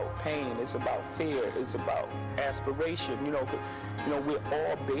about pain, it's about fear, it's about aspiration. We're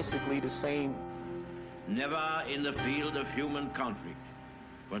all basically the same. Never in the field of human conflict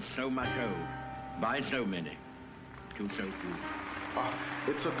was so much owed by so many to so few.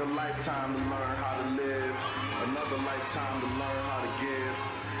 It took a lifetime to learn how to live, another lifetime to learn how to give.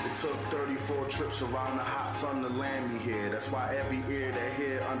 It took 34 trips around the hot sun to land me here. That's why every ear that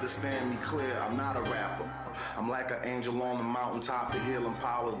hear understand me clear. I'm not a rapper. I'm like an angel on the mountaintop. The healing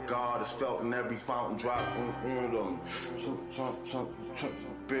power of God is felt in every fountain drop.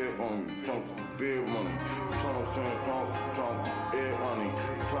 Beer on me, beer money, air money,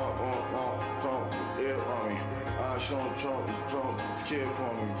 air money. I show scared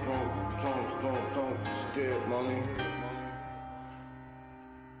for me, scared money.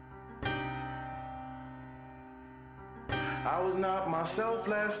 I was not myself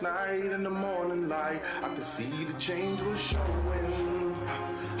last night in the morning light. I could see the change was showing.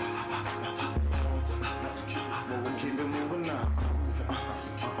 We'll keep it moving now.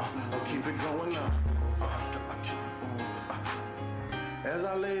 I'll keep it going now. As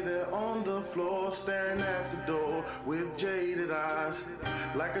I lay there on the floor, staring at the door with jaded eyes,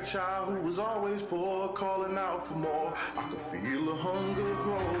 like a child who was always poor, calling out for more. I could feel the hunger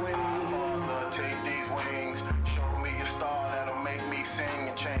growing. Take these wings, show me a star that'll make me sing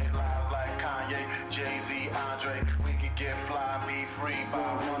and change lives like Kanye, Jay-Z, Andre. We could get fly, be free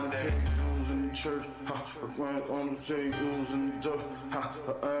by one day. In the church, I grind on the tables in the dirt,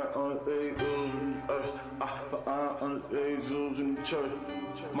 on the tables in the church.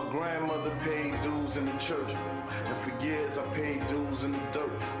 My grandmother paid dues in the church, and for years I paid dues in the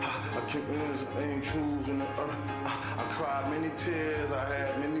dirt. I kept ain't truths in the earth. I cried many tears, I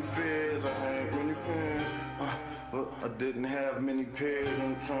had many fears, I had many pains, but I didn't have many peers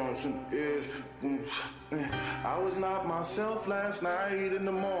and times and ears. I was not myself last night in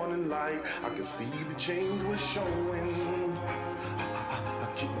the morning light. I could see the change was showing. I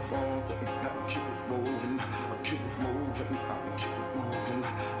keep it going, I keep it moving, I keep it moving, I keep it moving,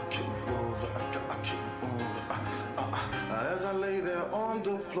 I keep it moving, I keep it moving. As I lay there on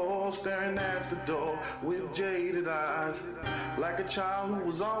the floor, staring at the door with jaded eyes, like a child who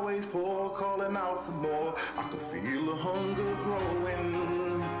was always poor, calling out for more. I could feel the hunger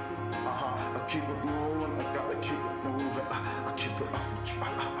growing. I keep it moving, I gotta keep it moving. I keep it, I keep it,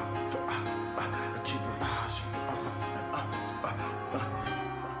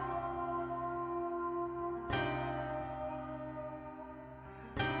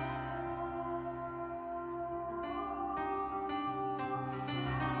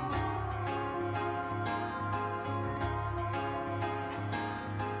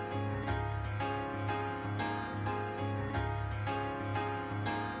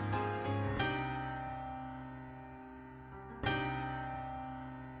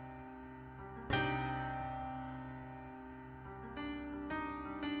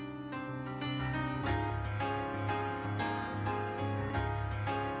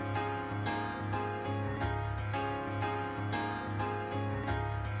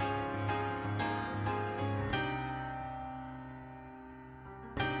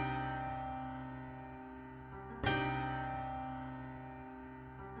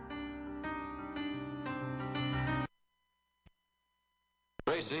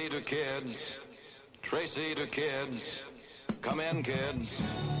 Tracy to kids, Tracy to kids. Come in, kids.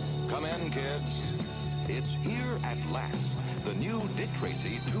 Come in, kids. It's here at last. The new Dick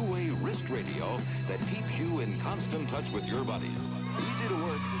Tracy two-way wrist radio that keeps you in constant touch with your buddies. Easy to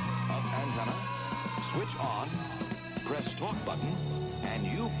work. Up antenna, switch on, press talk button, and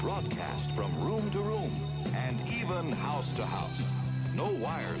you broadcast from room to room and even house to house. No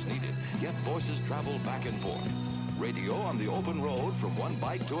wires needed, yet voices travel back and forth. radio on the open road from one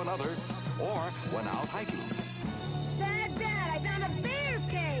bike to another, or when out hiking. Dad, I found a bear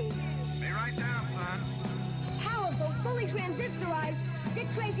cave. Stay right down, son. Powerful, fully transistorized, Dick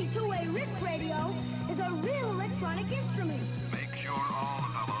Tracy two-way wrist radio is a real electronic instrument. Make sure all the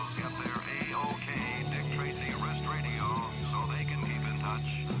fellows get their A-OK Dick Tracy wrist radio so they can keep in touch.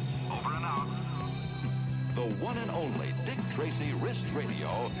 Over and out. The one and only Dick Tracy wrist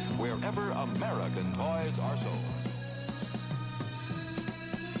radio, wherever American toys are sold.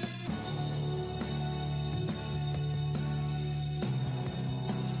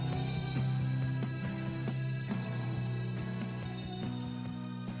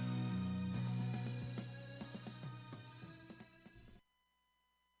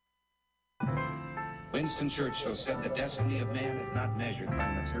 Winston Churchill said the destiny of man is not measured by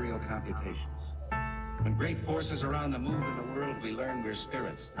material computations. When great forces are on the move in the world, we learn we're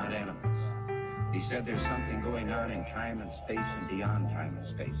spirits, not animals. He said there's something going on in time and space and beyond time and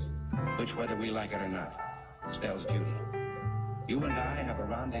space, which, whether we like it or not, spells beauty. You and I have a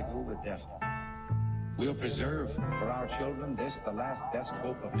rendezvous with destiny. We'll preserve for our children this, the last best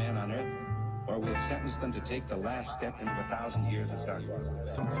hope of man on earth, or we'll sentence them to take the last step into 1,000 years of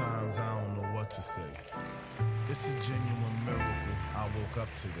darkness. Sometimes I don't know what to say. It's a genuine miracle I woke up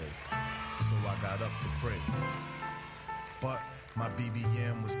today, so I got up to pray. But my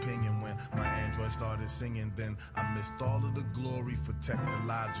BBM was pinging when my Android started singing. Then I missed all of the glory for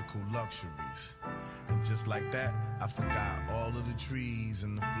technological luxuries. And just like that, I forgot all of the trees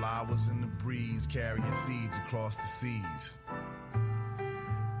and the flowers and the breeze carrying seeds across the seas.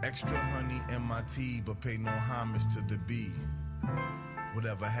 Extra honey in my tea, but pay no homage to the bee.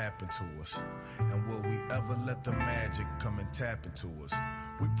 Whatever happened to us? And will we ever let the magic come and tap into us?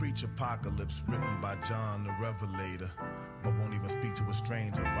 We preach apocalypse written by John the Revelator, but won't even speak to a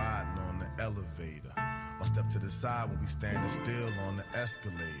stranger riding on the elevator, or step to the side when we standing still on the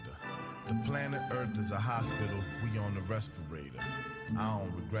escalator. The planet Earth is a hospital, we on the respirator. I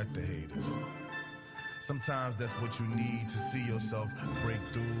don't regret the haters. Sometimes that's what you need to see yourself, break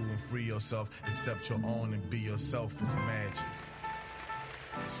through and free yourself, accept your own and be yourself. It's magic.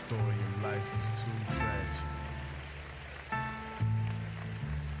 The story of life is too tragic.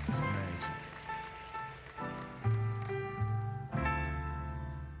 It's magic.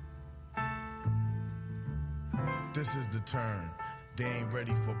 This is the turn. They ain't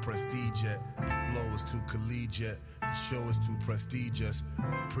ready for prestige yet. The flow is too collegiate. The show is too prestigious.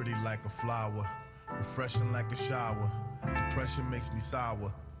 Pretty like a flower, refreshing like a shower. Depression makes me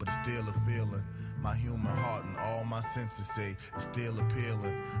sour, but it's still a feeling. My human heart and all my senses say it's still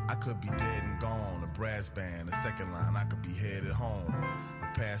appealing. I could be dead and gone, a brass band, a second line, I could be headed home.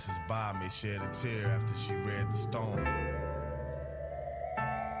 A passers-by may shed a tear after she read the stone.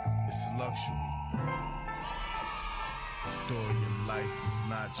 It's a luxury. The story of life is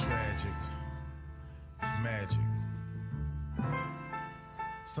not tragic, it's magic.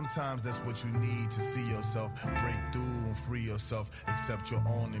 Sometimes that's what you need to see yourself, break through and free yourself, accept your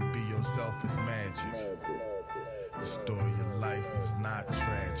own and be yourself. It's magic. The story of life is not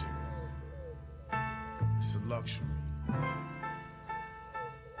tragic, it's a luxury.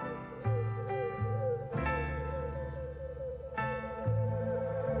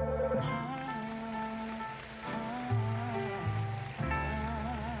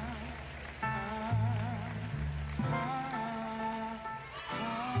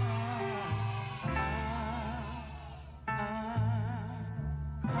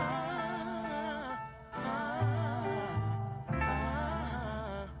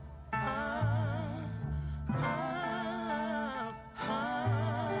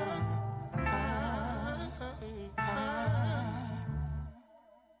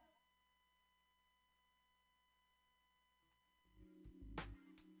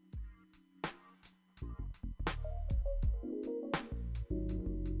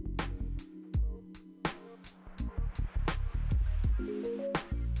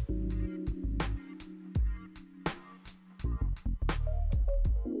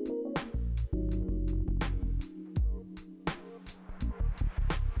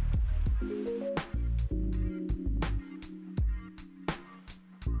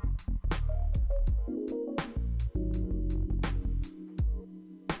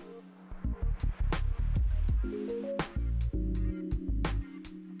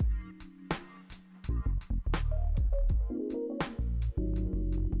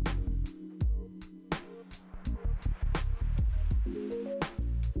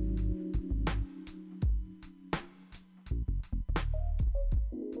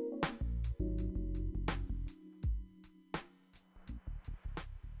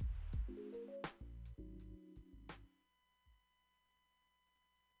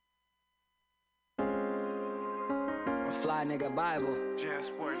 A fly nigga Bible.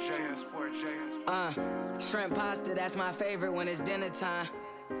 Shrimp pasta, that's my favorite when it's dinner time.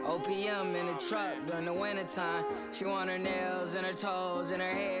 OPM in the truck during the wintertime. She want her nails and her toes and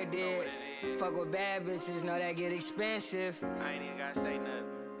her hair did. Fuck with bad bitches, know that get expensive. I ain't even gotta say nothing.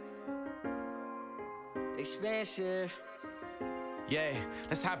 Expensive. Yeah,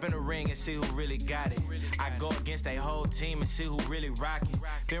 let's hop in the ring and see who really got it. I go against that whole team and see who really rockin'.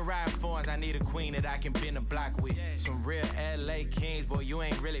 Been riding foreigns, I need a queen that I can bend the block with. Some real LA kings, boy, you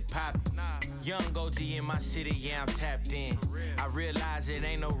ain't really poppin'. Young OG in my city, yeah, I'm tapped in. I realize it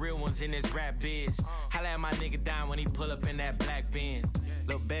ain't no real ones in this rap biz. Holla at my nigga Don when he pull up in that black Benz.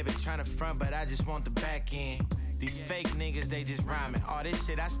 Little baby tryna front, but I just want the back end. These fake niggas, they just rhyming. All this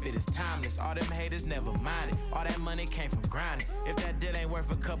shit I spit is timeless. All them haters never mind it. All that money came from grinding. If that deal ain't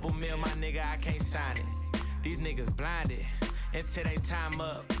worth a couple mil, my nigga, I can't sign it. These niggas blinded until they time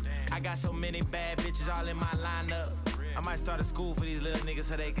up. I got so many bad bitches all in my lineup. I might start a school for these little niggas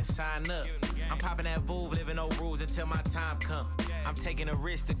so they can sign up. I'm popping that Vouv, living no rules until my time come. I'm taking a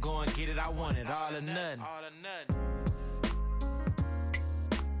risk to go and get it. I want it all or nothing.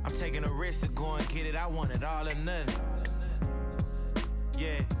 I'm taking a risk to go and get it. I want it all or nothing.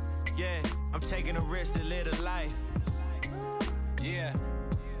 Yeah, yeah. I'm taking a risk to live a life. Yeah.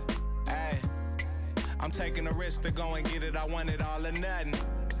 Ay. I'm taking a risk to go and get it. I want it all or nothing.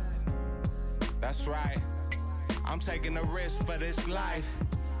 That's right. I'm taking a risk for this life.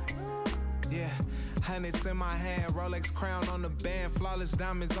 Yeah. Hundreds in my hand, Rolex crown on the band, flawless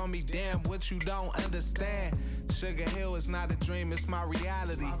diamonds on me, damn, what you don't understand. Sugar Hill is not a dream, it's my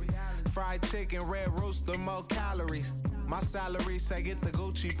reality. Fried chicken, red rooster, more calories. My salary say get the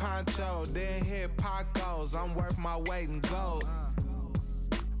Gucci poncho, then hit Pacos, I'm worth my weight in gold.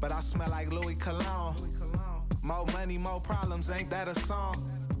 But I smell like Louis Cologne. More money, more problems, ain't that a song?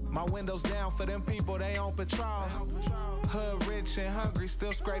 My windows down for them people, they on patrol. Hood rich and hungry,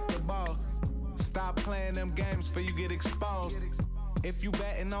 still scrape the ball. Stop playing them games for you get exposed. If you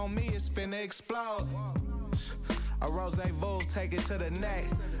betting on me, it's finna explode. A rose Vouv, take it to the neck.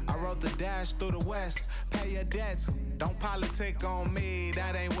 I wrote the dash through the west. Pay your debts, don't politic on me,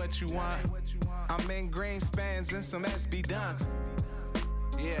 that ain't what you want. I'm in Greenspans and some SB Dunks.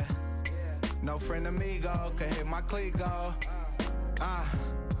 Yeah, no friend amigo, could hit my clique go.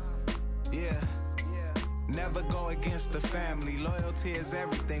 Yeah. Never go against the family. Loyalty is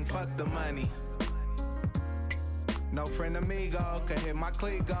everything, fuck the money. No friend amigo, could hit my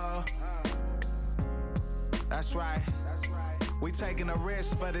clique go. That's right. We taking a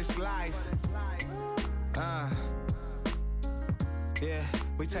risk for this life. Yeah,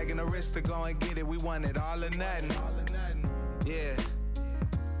 we taking a risk to go and get it. We want it all or nothing. Yeah,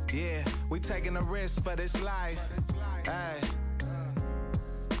 yeah, we taking a risk for this life. Hey.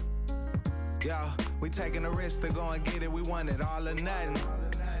 Yo, we taking a risk to go and get it. We want it all or nothing.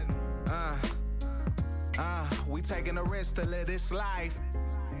 We taking a risk to live this life.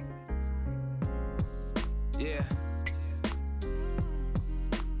 Yeah.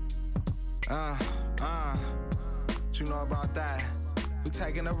 What you know about that? We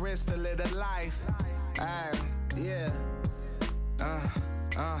taking a risk to live a life. Yeah.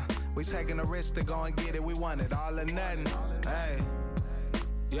 We taking a risk to go and get it. We want it all or nothing. Hey.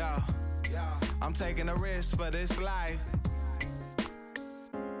 Yo. I'm taking a risk for this life.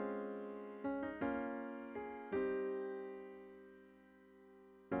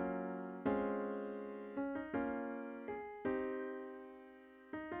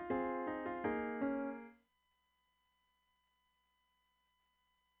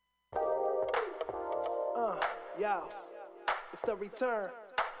 Yo, it's the return.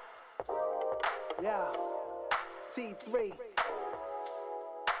 Yeah, T3.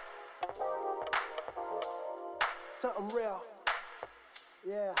 Something real.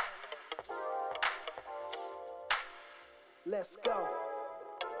 Yeah. Let's go.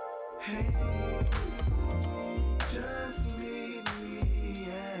 Hey, just meet me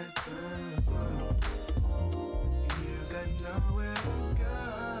at the front. You got nowhere to go.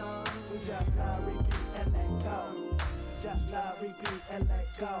 We just love, repeat, and let go. We just love, repeat, and let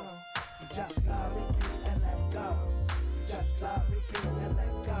go. We just love, repeat, and let go. We just love, repeat, and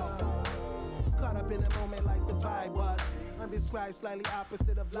let go. Caught up in the moment like the vibe was. I'm described slightly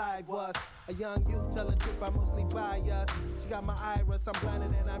opposite of live was. A young youth, tell the truth, I'm mostly biased. She got my iris, I'm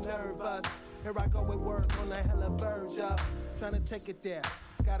blinded and I'm nervous. Here I go with words on the hella verge of trying to take it there,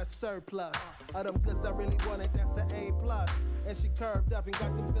 got a surplus of them goods I really wanted, that's an A+. And she curved up and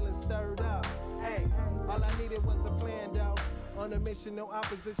got them feeling stirred up. Hey, all I needed was a plan though. On a mission, no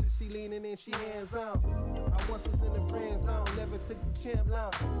opposition, she leaning in, she hands on. I I once was in the friend zone, never took the champ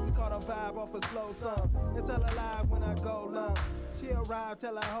long. We caught a vibe off a slow song. It's hella live when I go long. She arrived,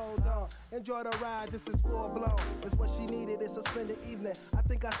 tell her hold on. Enjoy the ride, this is full blown. It's what she needed, it's a splendid evening. I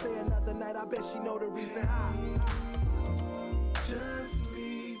think I stay another night, I bet she know the reason how. Just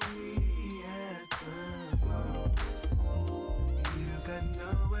meet me at the phone. You got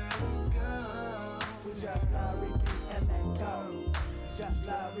nowhere to go. We just lie, repeat, and let go. We just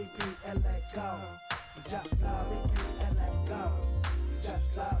lie, repeat, and let go. We just lie, repeat, and let go. We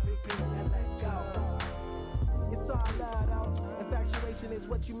just lie, repeat, and let go. It's all love though. Infatuation is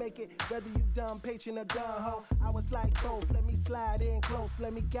what you make it. Whether you dumb, patient, or gun ho. I was like both. Let me slide in close.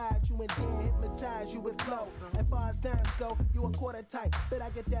 Let me guide you and then hypnotize you with flow. As far as dimes go, you a quarter type. Bet I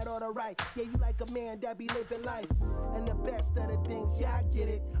get that order right. Yeah, you like a man that be living life. And the best of the things, yeah, I get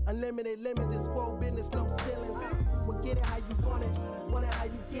it. Unlimited, limited, squad business, no ceilings. Well, get it how you want it how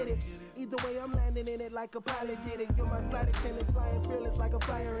you get it. Either way, I'm landing in it like a pilot did it. You're my flight attendant, flying fearless like a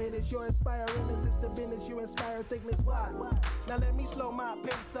fire hit. It's your inspiring, it's the business, you inspire thickness. Why? Now let me slow my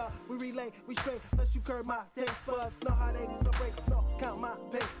pace up. We relay, we straight, plus you curb my taste buds. No heartaches or breaks, no count my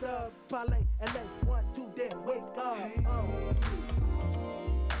pay stubs. Parlay, LA, 1, 2, then wake up.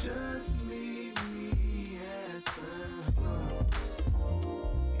 Just meet me at the phone.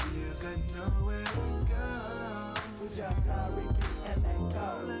 You got nowhere to go. We just lie, repeat, and let go.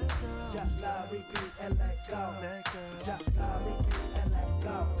 Just lie, repeat, and let go. Just lie, repeat, and let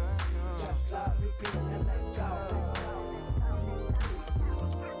go. Just lie, repeat, and let go.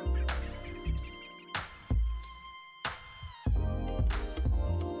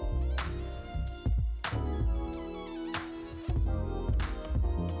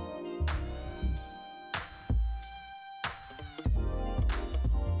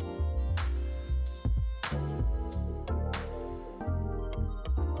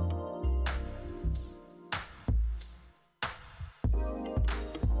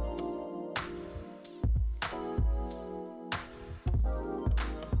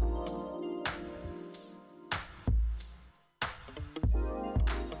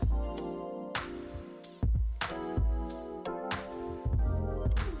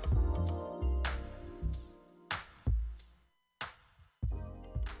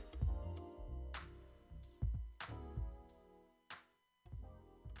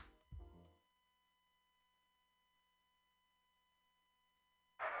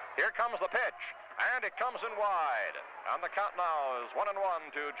 Here comes the pitch, and it comes in wide. And the count now is 1-1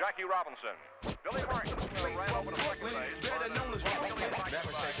 to Jackie Robinson. Billy Martin ran over to second base.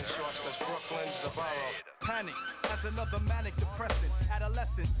 Never taking shorts because Brooklyn's the borough. Panic as another manic depressant.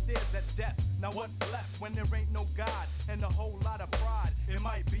 Adolescent stares at death. Now what's left when there ain't no God and a whole lot of pride? It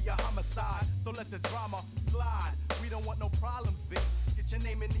might be a homicide, so let the drama slide. We don't want no problems, big. Get your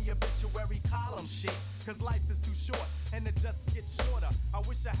name in the obituary column, shit. Cause life is too short and it just gets shorter. I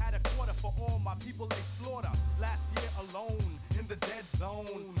wish I had a quarter for all my people they slaughter. Last year alone in the dead zone.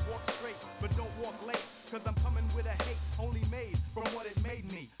 Walk straight, but don't walk late. Cause I'm coming with a hate only made from what it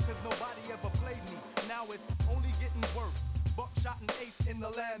made me. Cause nobody ever played me. Now it's only getting worse. Buckshot and ace in the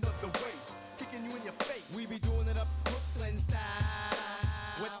land of the waste. Kicking you in your face. We be doing it up Brooklyn style.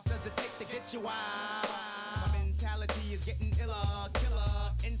 What does it take to get you out? My mentality is getting iller,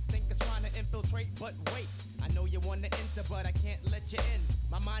 killer. Instinct is trying to infiltrate, but wait. I know you want to enter, but I can't let you in.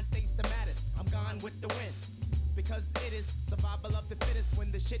 My mind stays the maddest. I'm gone with the wind. Because it is survival of the fittest.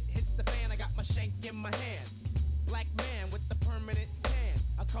 When the shit hits the fan, I got my shank in my hand. Black man with the permanent tan.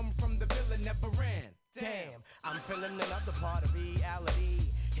 I come from the villain, never ran. Damn, I'm feeling another part of reality.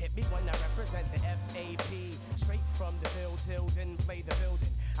 Hit me when I represent the FAP. Straight from the field till then play the building.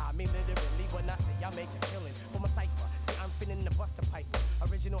 I mean literally when I say I make a killing. For my cipher, see I'm finna the Buster Piper.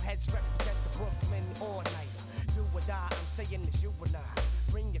 Original heads represent the Brooklyn all-nighter. Do or die, I'm saying it's you and I.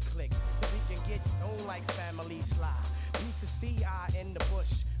 Bring your click so we can get stoned like family slide. B2CI in the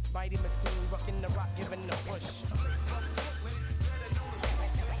bush. Mighty Matine rocking the rock, giving the push.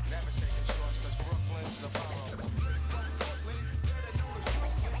 Never taking shorts cause Brooklyn's the borough.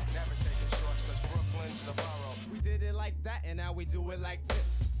 Never taking shorts cause Brooklyn's the borough. We did it like that and now we do it like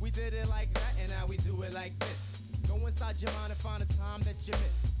this. We did it like that and now we do it like this. Go inside your mind and find a time that you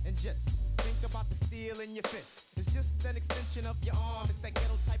miss. And just think about the steel in your fist. It's just an extension of your arm. It's that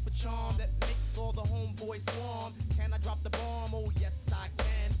ghetto type of charm that makes all the homeboys swarm. Can I drop the bomb? Oh yes I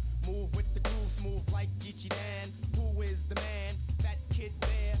can. Move with the grooves, move like Geechee Dan. Who is the man? That kid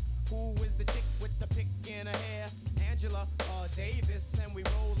there. Who is the chick with the pick in her hair? Angela Davis, and we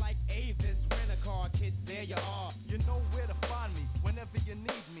roll like Avis. Rent a car, kid, there you are. You know where to find me whenever you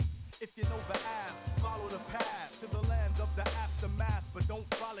need me. If you know the Ave, follow the path to the land of the aftermath. But don't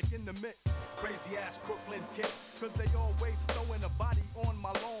frolic in the mix. crazy ass Crooklyn kids, cause they always throwing a body on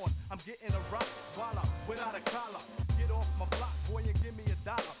my lawn. I'm getting a rock voila without a collar. Get off my block, boy, and give me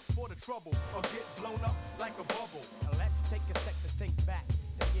 $1 for the trouble, or get blown up like a bubble. Let's take a sec to think back.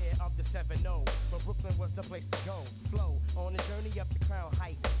 The year of the 7-0, but Brooklyn was the place to go. Flow on a journey up the Crown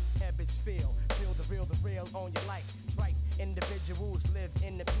Heights. Habits feel the real on your life. Tripe individuals live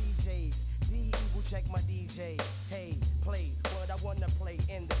in the PJs. The evil check my DJ. Hey, play what I wanna play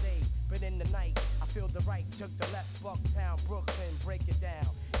in the day, but in the night I feel the right. Took the left, Bucktown, Brooklyn, break it down.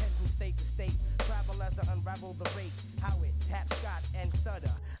 Head from state to state, travel as I unravel the rate. Howard, Tap, Scott, and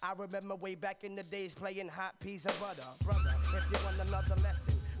Sutter. I remember way back in the days playing hot peas and butter. Brother, if you want another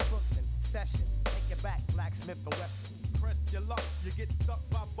lesson, Brooklyn session, take it back, Blacksmith and Wesson. Press your luck, you get stuck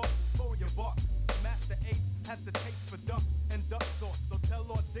by buck for your bucks. Master Ace has the taste for ducks and duck sauce, so tell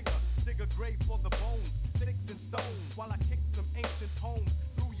Lord Digger, dig a grave for the bones, sticks and stones, while I kick some ancient poems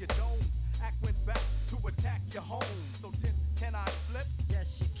through your domes. Act went back to attack your home. So Tim, can I flip?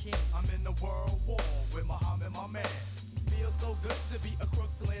 Yes, you can. I'm in the world war with Muhammad, my man. Feels so good to be a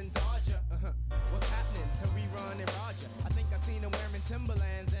Crooklyn Dodger. What's happening to Rerun and Roger? I think I seen him wearing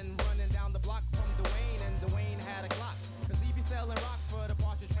Timberlands and running down the block from Dwayne, and Dwayne had a Glock. Cause he be selling rock for the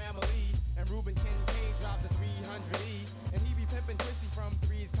Partridge Family. And Ruben Kincaid drives a 300E. And he be pimping Chrissy from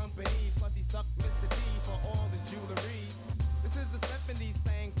Three's Company. Plus he stuck Mr. T for all his jewelry. This is the 70s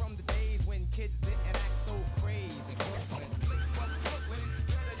thing from the days when kids didn't act so crazy. Brooklyn.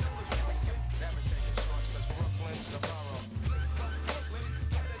 Never taking shorts, cause Brooklyn's the borough.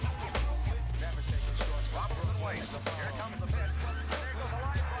 Never taking shorts, cause Brooklyn's the borough. Here comes the pitch. There goes the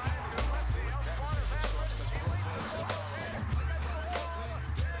lifeline. Let's see how far is that?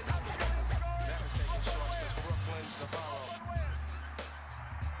 Never taking shorts, cause Brooklyn's the borough.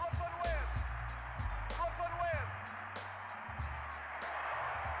 Brooklyn wins. Brooklyn wins.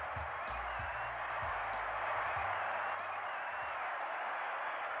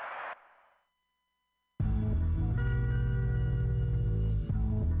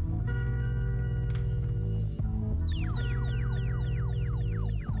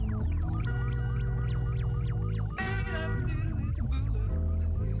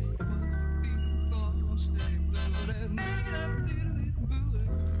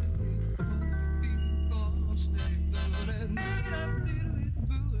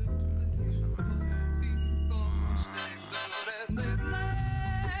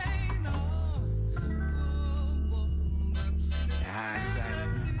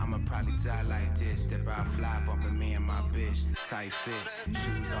 Die like this, step out fly, bumping me and my bitch. Tight fit,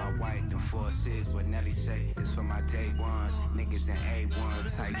 shoes all white, the forces. What Nelly say is for my day ones. Niggas and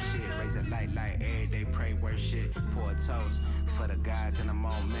A1s type shit. Raise a light like every day, pray worth shit. Pour a toast for the guys in the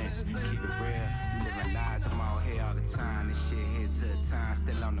moments. Keep it real, you living lies, I'm all here all the time. This shit here to the time,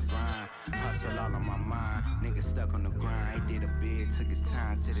 still on the grind. Hustle all on my mind, niggas stuck on the grind. He did a bid, took his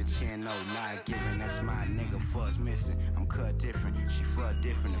time to the chin, no not giving. That's my nigga, fuss missing. I'm cut different, she fuck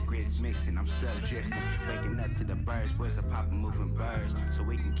different, the grits mixing. I'm still drifting, waking up to the birds. Boys are popping, moving birds, so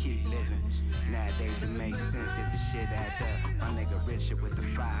we can keep living. Nowadays it makes sense if the shit add up. My nigga Richard with the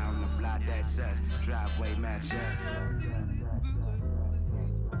fire on the block, that's us. Driveway match us.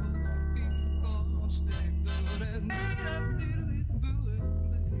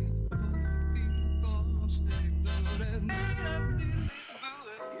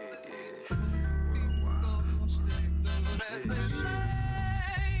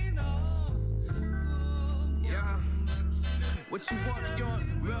 What you want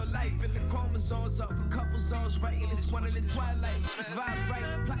beyond real life in the chromosomes up a couple zones right in this one in the twilight. Vibe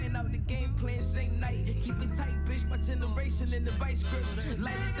right, plotting out the game plan same night. Keep it tight, bitch, my generation in the vice grips.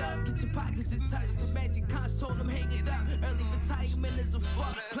 Light it up, get your pockets in touch. The magic cons told them hang it up. Early retirement is a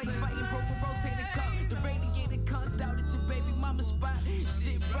fuck. Play fighting, broke a rotated cup. The radiator cunt out at your baby mama spot.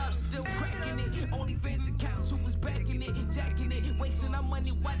 Shit rough, still cracking it. Only fans account who was backing it, jacking it, wasting our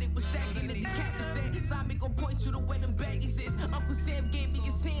money while they was stacking it. The captain said, Simon gon' point to the where them baggies is. Uncle Sam gave me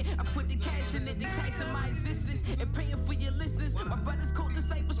his hand, I put the cash in it. They taxing my existence and paying for your listens. My brother's cold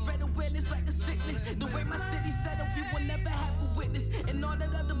disciples spread awareness like a sickness. The way my city set up, we will never have a witness. And all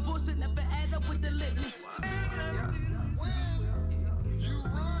that other bullshit never add up with the litness. Yeah. When you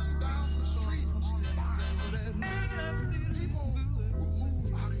run down the street on fire, people will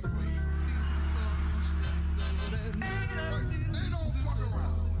move out of your way. But they don't fuck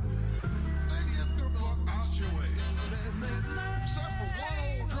around. They get the fuck out your way. Except for one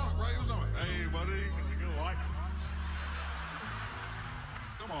old drunk, right? He was like, hey, buddy, you know what?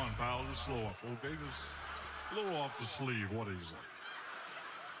 Come on, pal, just slow up, okay? Just a little off the sleeve, what is it?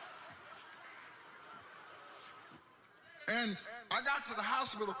 And I got to the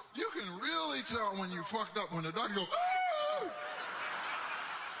hospital. You can really tell when you fucked up when the doctor goes, ah!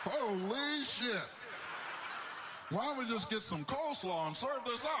 Holy shit. Why don't we just get some coleslaw and serve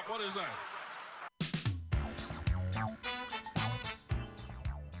this up? What is that? Alright,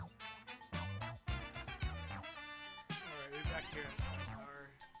 we're back here at our...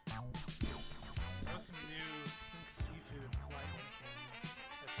 That was some new seafood fly making.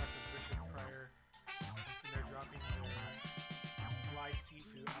 I talked with Richard Pryor, and they're dropping their fly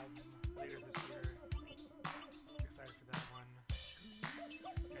seafood album later this year. Excited for that one.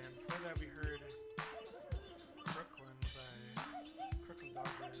 And before that we heard Brooklyn by Crooklyn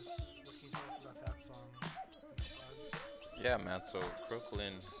Dodgers. What can you tell us about that song? Yeah, man, so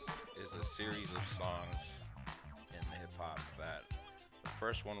Crooklyn is a series of songs in hip-hop that the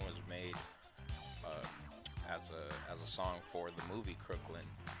first one was made as a song for the movie Crooklyn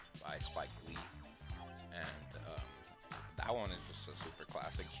by Spike Lee, and that one is just a super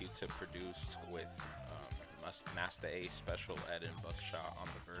classic. Q-Tip produced with Master A, Special Ed, and Buckshot on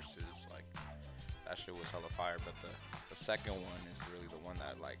the verses. Like, that shit was hella fire. But the second one is really the one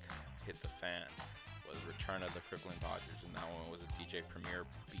that like hit the fan, was Return of the Crooklyn Dodgers, and that one was a DJ Premier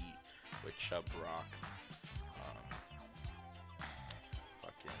beat with Chubb Rock.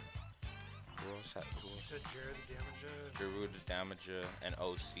 Who else had? You said Jared the Damager. Jeru the Damager and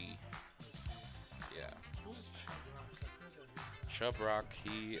OC. Yeah. Chubb Rock,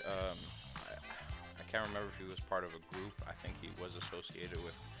 he I can't remember if he was part of a group. I think he was associated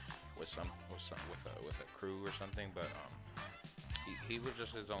with a crew or something, but he was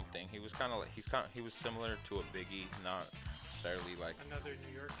just his own thing. He was he was similar to a Biggie, not necessarily like another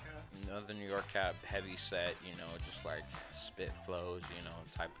New York cat, heavy set, you know, just like spit flows, you know,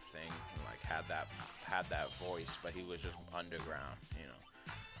 type of thing. And like had that voice, but he was just underground, you know,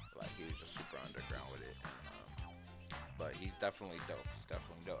 like he was just super underground with it. And, but he's definitely dope.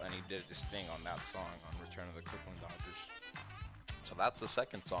 And he did this thing on that song on Return of the Crooklyn Dodgers. So that's the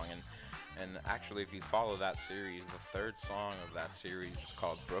second song, and actually, if you follow that series, the third song of that series is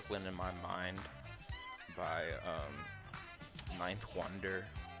called Brooklyn in My Mind by Ninth Wonder.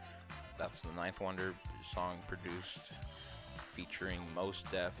 That's the Ninth Wonder song produced featuring Mos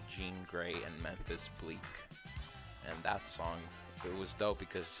Def, Jean Grey, and Memphis Bleak. And that song, it was dope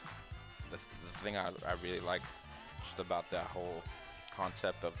because the thing I really like just about that whole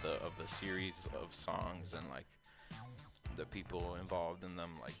concept of the series of songs and like the people involved in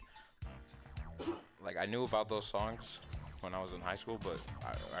them, like I knew about those songs when I was in high school, but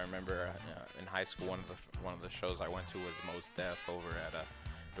I remember in high school one of the shows I went to was Mos Def over at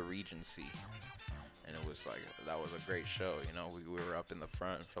the Regency, and it was like that was a great show. You know, we were up in the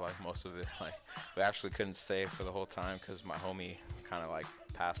front for like most of it. Like we actually couldn't stay for the whole time because my homie kind of like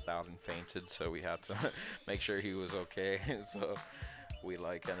passed out and fainted, so we had to make sure he was okay. So we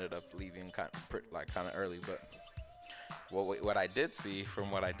like ended up leaving kind of early, but. What I did see,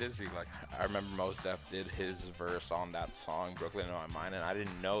 like I remember Mos Def did his verse on that song Brooklyn in My Mind, and I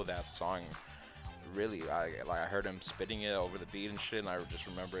didn't know that song really. I heard him spitting it over the beat and shit, and I just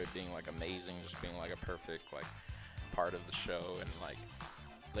remember it being like amazing, just being like a perfect like part of the show. And like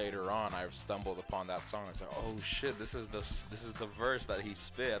later on, I stumbled upon that song. I was like, oh shit, this is the verse that he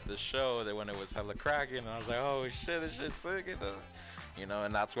spit at the show that when it was hella cracking, and I was like, oh shit, this shit's sick. You know,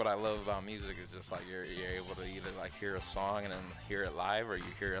 and that's what I love about music, is just like you're able to either like hear a song and then hear it live, or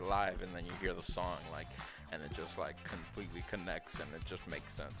you hear it live and then you hear the song, like, and it just like completely connects and it just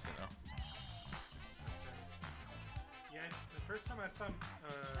makes sense, you know. Yeah, the first time I saw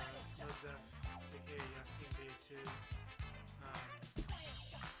Mos Def, aka Yasin Bey 2,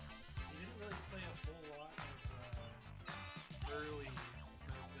 he didn't really play a whole lot of early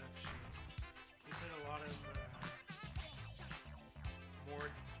Mos Def shit. He played a lot of more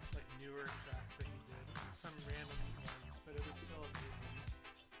like newer tracks that he did, some random ones, but it was still amazing.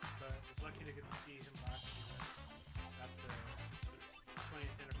 But I was lucky to get to see him last year at the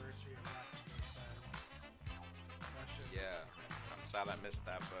 20th anniversary of Rock and Both Sides. Yeah, I'm sad I missed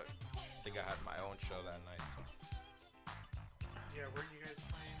that, but I think I had my own show that night. So. Yeah, weren't you guys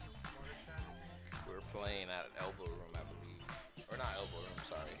playing Watershed? We were playing at Elbow Room, I believe, or not Elbow Room,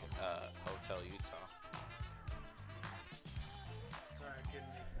 sorry, Hotel Utah.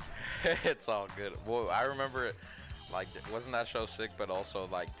 It's all good. Well, I remember it, like, wasn't that show sick, but also,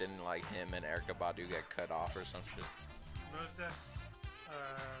 like, didn't, like, him and Erykah Badu get cut off or some shit? Mos Def's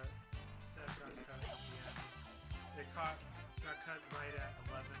set got cut at the end. It got cut right at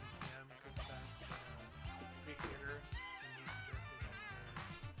 11 p.m. because that Greek Theater in East Berkeley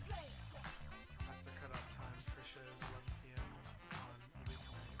has the cutoff time for shows, 11 p.m. on a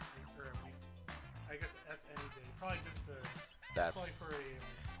weeknight, or a week. I guess that's any day. Probably just the That's Play for a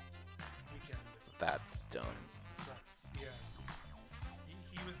weekend. That's dumb. Sucks. Yeah.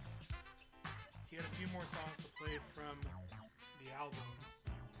 He had a few more songs to play from the album.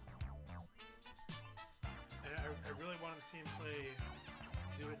 And I really wanted to see him play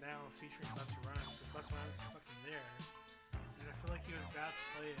Do It Now featuring Busta Rhymes, because Busta Rhymes is fucking there. And I feel like he was about to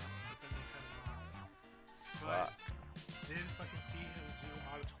play it, but then they cut him off. But they didn't fucking see him do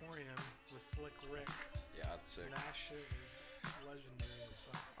Auditorium with Slick Rick. Yeah, that's sick. And that shit is legendary as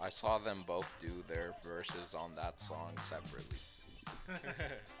fuck. I saw them both do their verses on that song separately.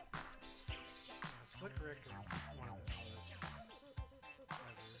 Slick Rick is one of the coolest ever.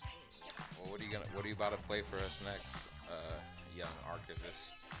 Well, what are you about to play for us next, young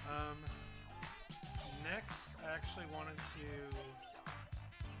archivist? Next, I actually wanted to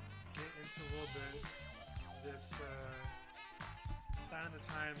get into a little bit this Sign of the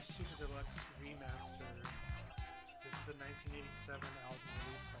Times Super Deluxe Remaster. This is the 1987 album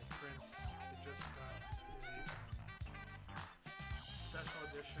released by Prince. It just got a special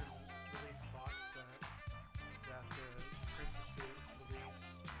edition release box set that the Prince estate released,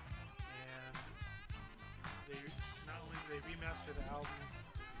 and they not only they remastered the album,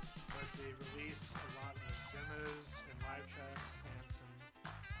 but they released a lot of demos and live tracks and some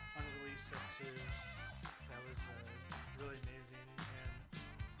unreleased stuff too. That was really amazing, and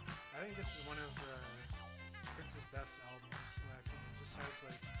I think this is one of Prince's best albums in my opinion. Just has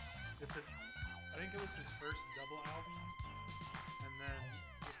like I think it was his first double album, and then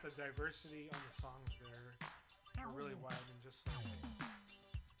just the diversity on the songs there are really wide, and just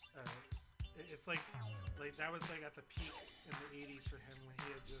it's like that was like at the peak in the 80s for him, when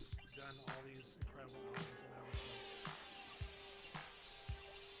he had just done all these incredible albums, and that was like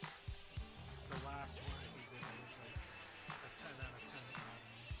the last one that he did. It was like a 10 out of 10 album.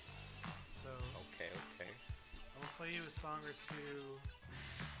 So Okay. I'm gonna play you a song or two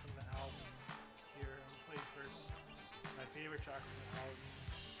from the album here. I'm gonna play first my favorite track from the album.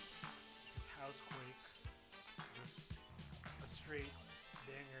 This is Housequake. Just a straight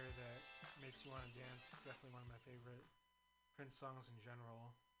banger that makes you want to dance. Definitely one of my favorite Prince songs in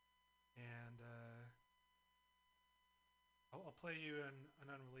general. And I'll play you an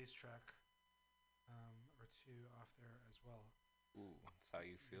unreleased track or two off there as well. Ooh, that's how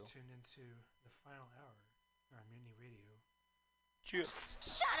you feel. Tuned into the final hour on Mutiny Radio. Cheers.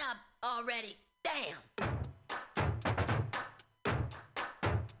 Shut up already! Damn!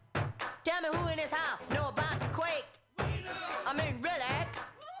 Tell me who in this house know about the quake? I mean, really?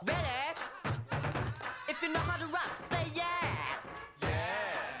 Really? If you know how to rock, say yeah!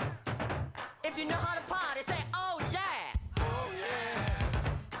 Yeah! If you know how to party, say oh yeah! Oh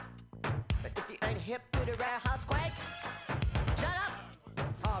yeah! But if you ain't hip to the rare housequake, shut up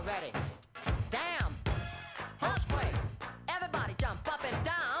already! Damn! Housequake! Everybody jump up and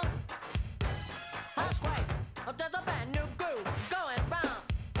down! Housequake! Oh, there's a brand new groove going round!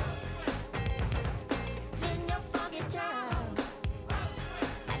 In your funky town,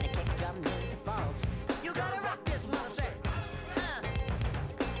 and the kick drum is the fault. You gotta rock this mother set.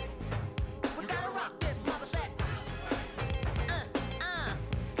 We gotta rock this mother set.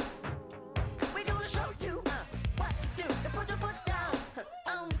 We gonna show you what to do. To put your foot down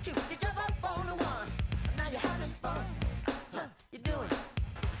on the two. You jump up on the one. Now you're having fun. You're doing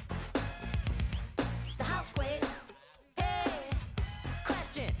the housequake. Hey,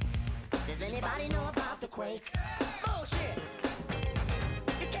 question. Does anybody know about the quake? Bullshit.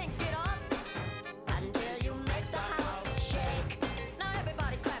 You can't get up until you make the house shake. Now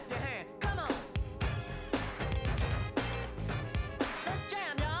everybody clap your hands. Come on. Let's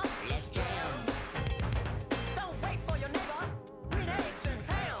jam, y'all. Let's jam. Don't wait for your neighbor. Grenades and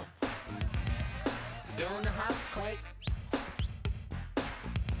ham. You're doing the housequake.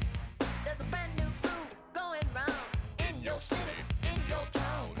 There's a brand new groove going round in your city, in your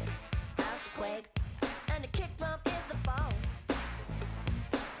town. Housequake, and the kick drum is the ball.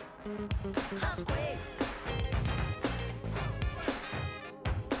 Housequake.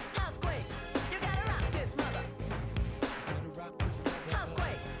 Housequake, you gotta rock this mother.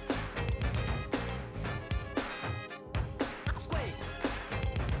 Housequake. Housequake.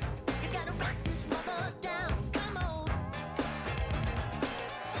 You gotta rock this mother down. Come on.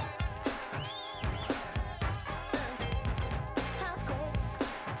 Housequake.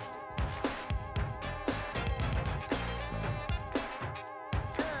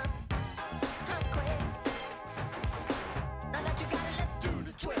 Housequake. Now that you got it, let's do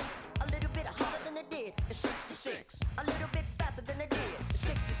the twist. A little bit harder than they did in 66. A little bit faster than they did in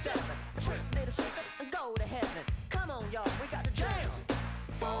 67. A twist, little sister, and go to heaven. Come on, y'all, we got to jam.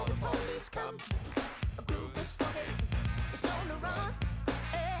 Before the police come, a groove this funky. It's no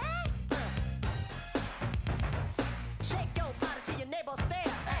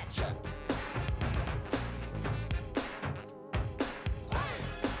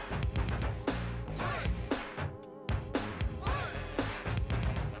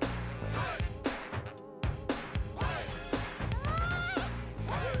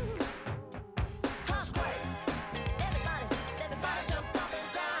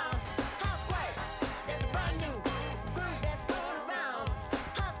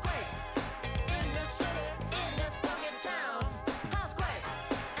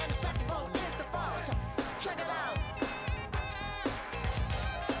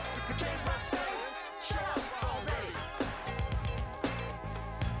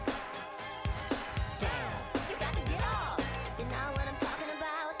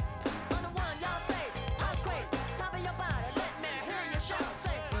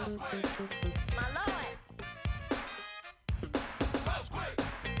My lord. Earthquake.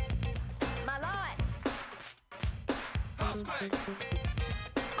 My lord. Earthquake.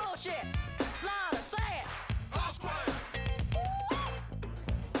 Bullshit. Louder, say it. Earthquake.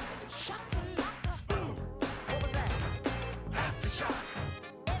 Shut the locker. What was that? Aftershock.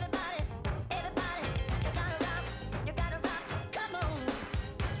 Everybody, everybody, you gotta rock, come on.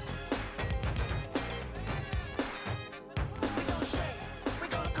 We gonna shake, we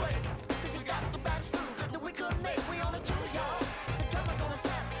gonna quake, 'cause you got the baddest groove that we could make. We on the tour, y'all. The drummer's gonna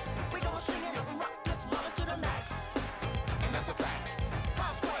tap. We gonna sing it and rock this mother to the max. And that's a fact.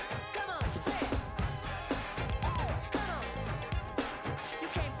 Housequake, come on, say it. Come on. You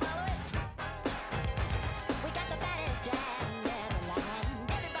can't follow it? We got the baddest jam in the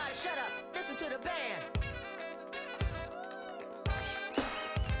land. Everybody shut up, listen to the band.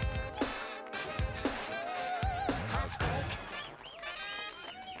 Housequake.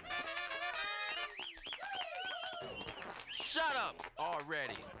 Shut up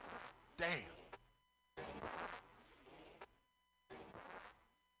already. Damn.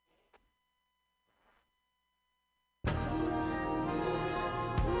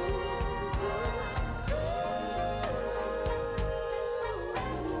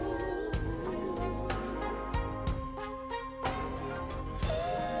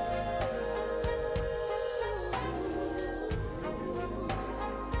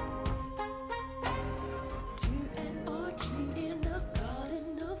 To an orgy in a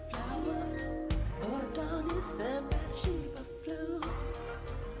garden of flowers, Adonis and Bathsheba flew.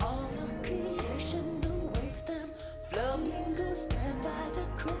 All of creation awaits them. Flamingos stand by the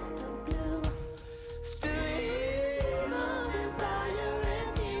crystal blue. Stream of desire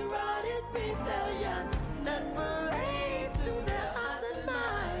and erotic rebellion that parades through their hearts and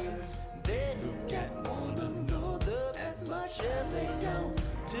minds. They look at one another as much as they don't.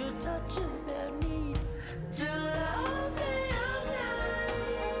 To touch is their need. To love they are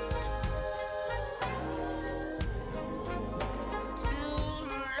blind. To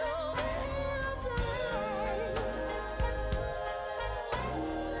love they are blind.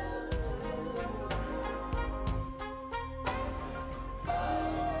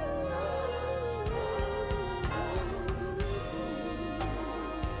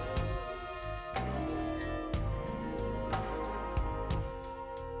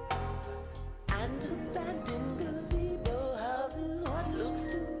 And abandoned gazebo houses what looks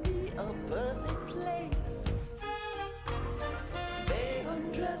to be a perfect place. They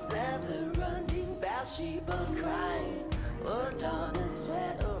undress as a running Bathsheba crying. Adonis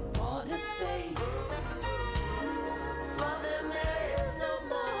sweat upon his face. For them there is no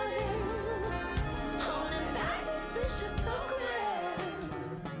morning. Only night decision so grand.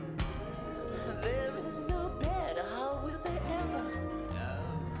 There is no bed, how will they ever?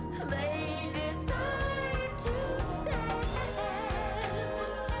 They decide to stand.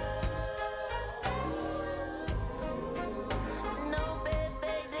 No bed,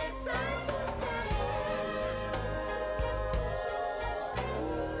 they decide to stand.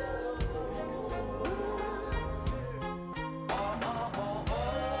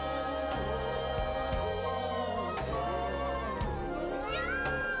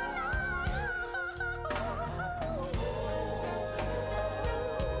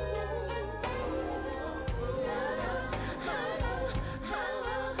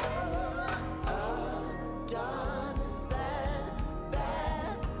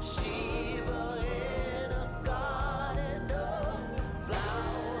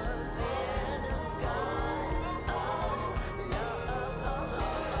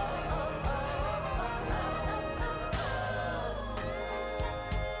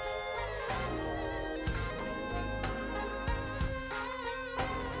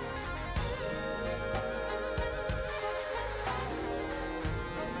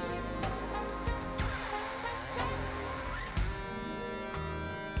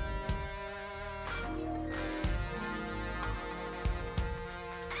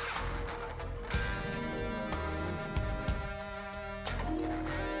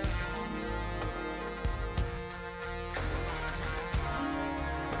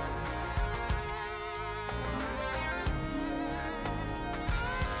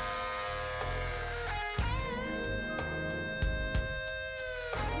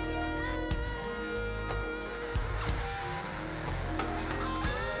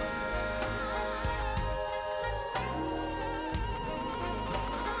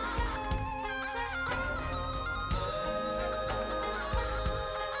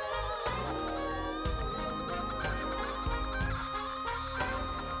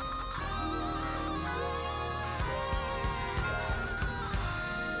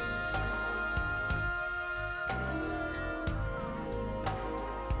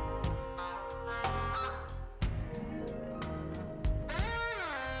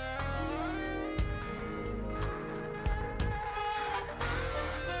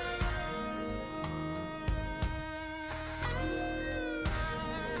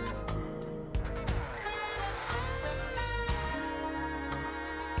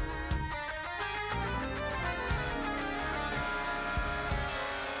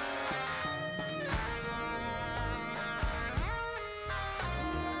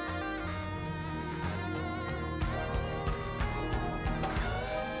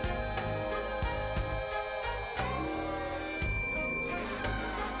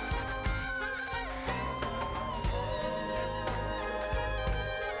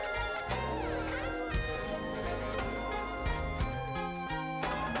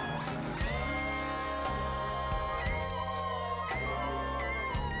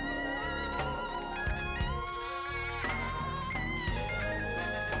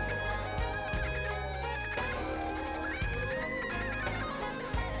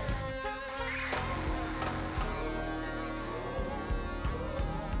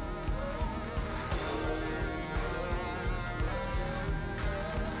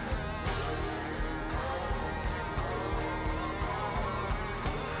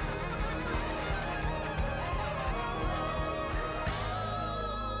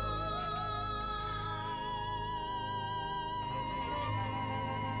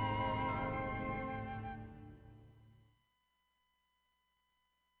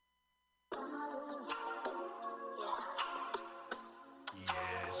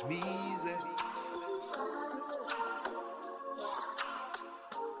 Smeezy.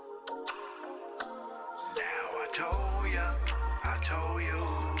 Now I told you,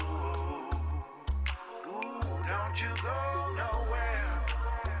 ooh, don't you go nowhere.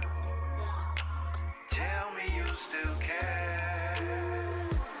 Tell me you still care.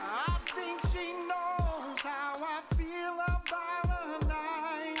 I think she knows how I feel about her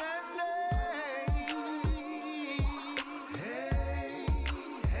night and day.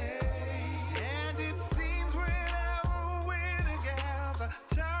 And it seems whenever we're together,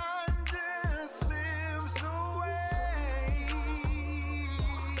 time just slips away.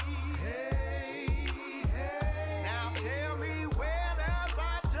 Now tell me, where does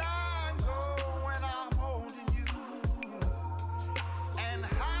our time go when I'm holding you? And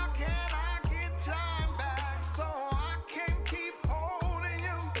how can I get time back so I can keep holding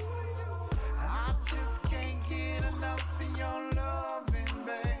you? I just can't get enough of your loving,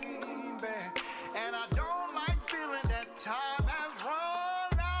 baby. And I don't like feeling that time has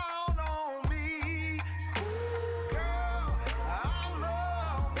run out on me. Girl, I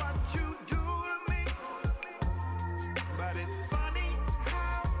love what you do to me. But it's funny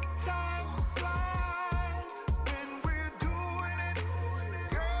how time flies when we're doing it.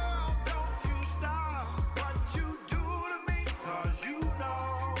 Girl, don't you stop what you do to me. 'Cause you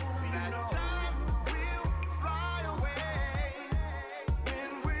know that time will fly away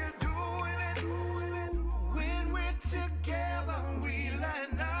when we're doing it. When we're together, we let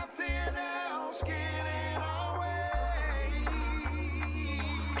nothing else get in our way.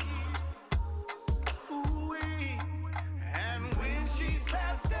 Ooh-wee. And when she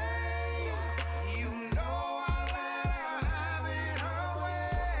says stay, you know I let her have it her way.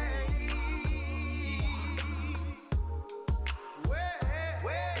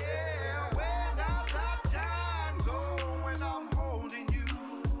 Where does our time go when I'm holding you?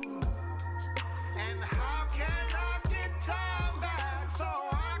 And how can I get time back so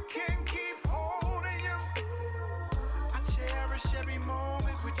I can keep holding you? I cherish every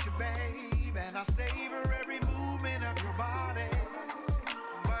moment with you, babe, and I savor every movement of your body.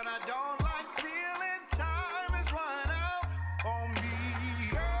 But I don't like feeling time is run out on me.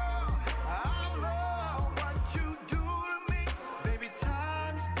 Girl, I love what you do to me. Baby,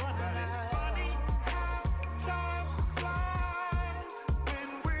 time's running out. It's funny how time flies when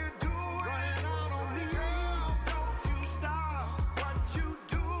we're doing running out on me. Girl, don't you stop what you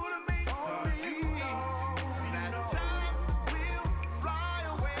do to me. 'Cause you know that time will fly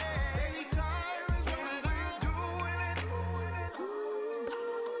away. Baby, time is running out. Doing it.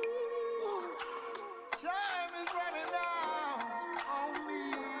 Time is running out on me,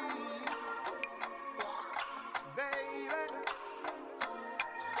 baby.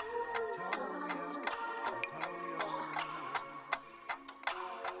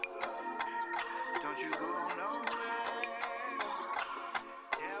 Don't you go nowhere.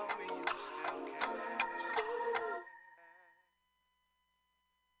 Tell me you still care.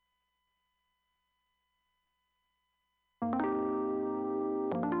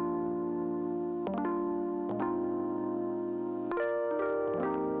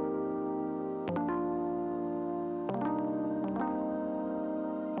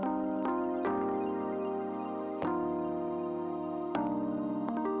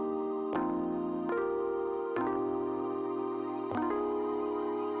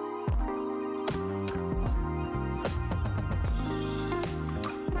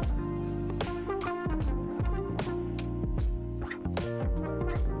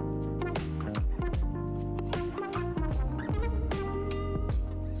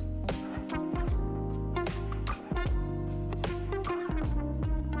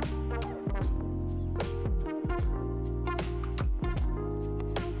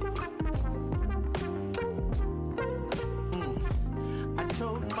 I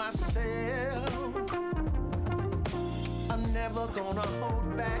told myself I'm never gonna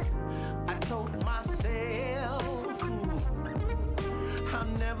hold back. I told myself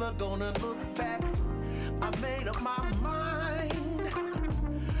I'm never gonna look back. I made up my mind.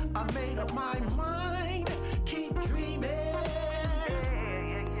 I made up my mind. Keep dreaming.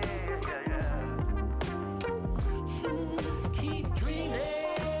 Keep dreaming.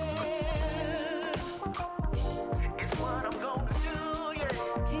 It's what I'm gonna do, yeah.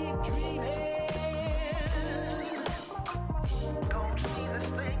 Keep dreaming. Gonna see this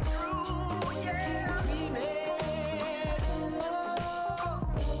thing through, yeah. Keep dreaming.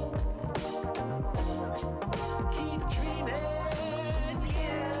 Keep dreaming,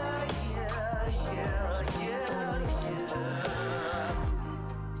 yeah, yeah.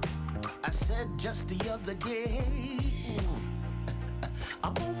 I said just the other day,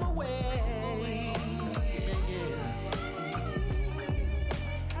 I'm on my way.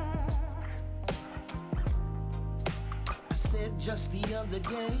 I said just the other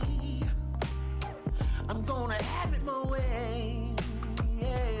day, I'm gonna have it my way.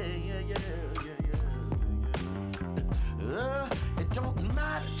 It don't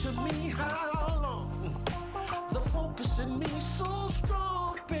matter to me how long. The focus in me so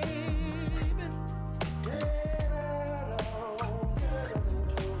strong, baby.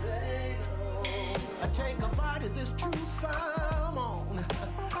 I take a bite of this truth I'm on.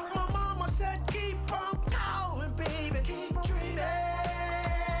 My mama said keep on going, baby. Keep dreaming.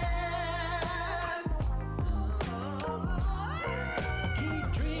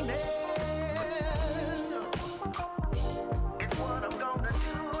 Keep dreaming. It's what I'm gonna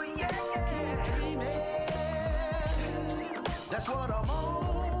do, yeah. Keep dreaming. That's what I'm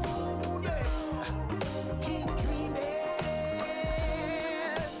on, yeah. Keep dreaming,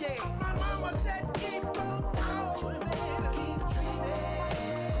 yeah. My mama said keep on going, baby. Keep dreaming.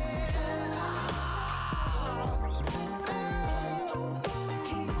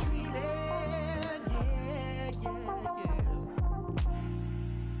 Keep dreaming, yeah.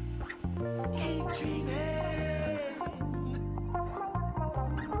 Keep dreaming.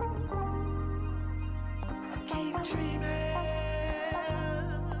 Keep dreaming.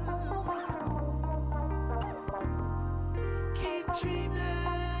 Keep dreaming.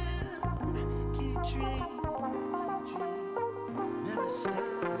 Keep dreaming. Never stop.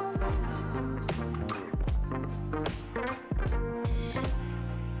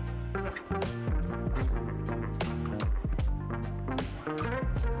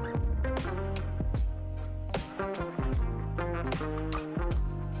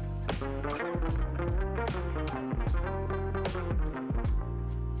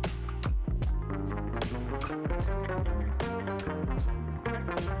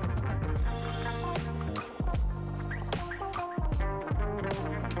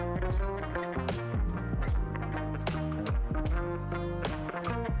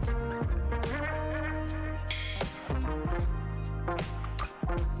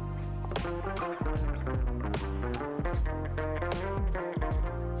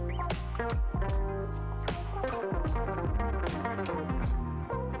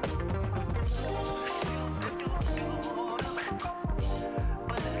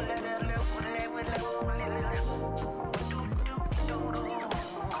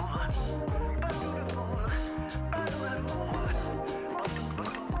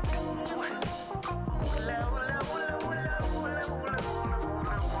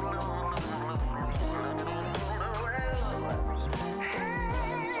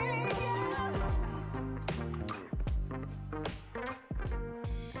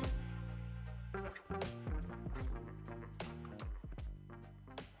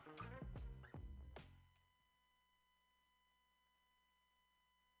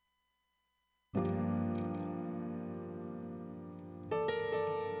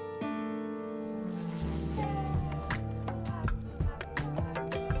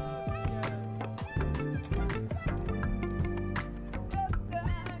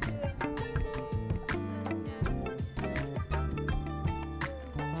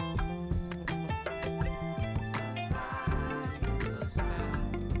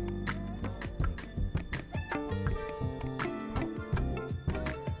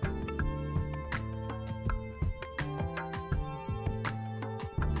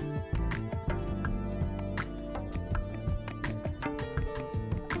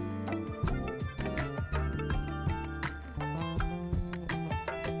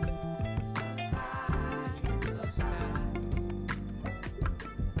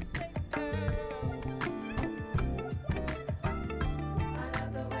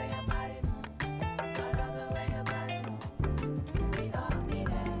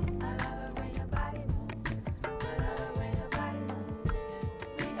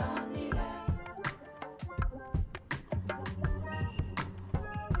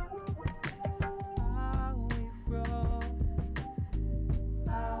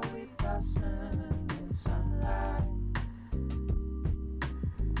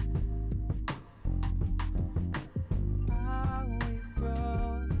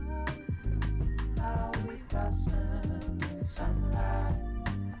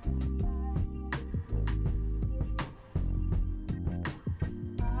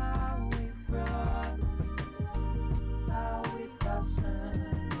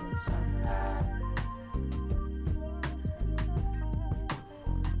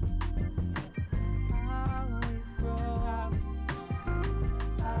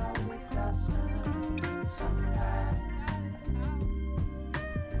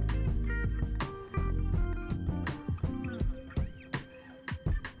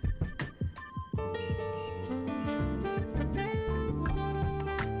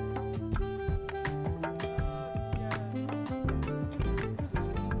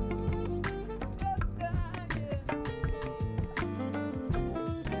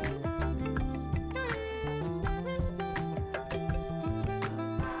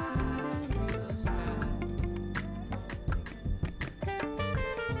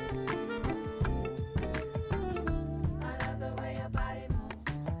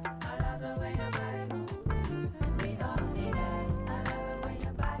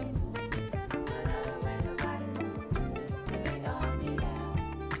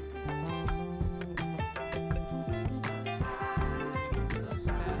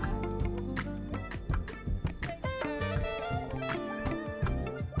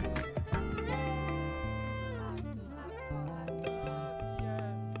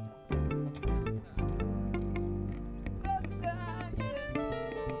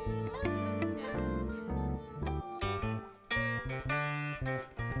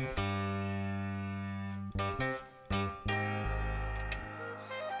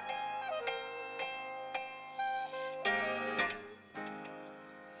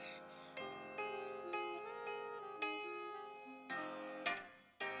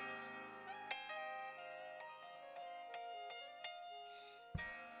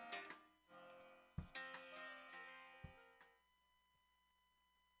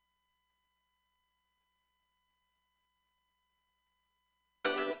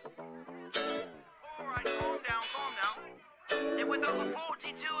 And with over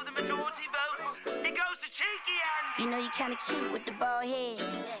 42 of the majority votes, it goes to Cheeky Andy. You know you kinda cute with the bald head.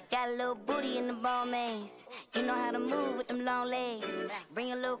 Got a little booty in the ball maze. You know how to move with them long legs.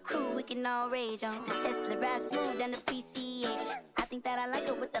 Bring a little crew, we can all rage on. The Tesla ride smooth down the PCH. I think that I like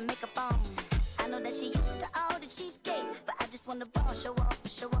her with the makeup on. I know that you used to all the cheapskates, but I just want the ball, show off,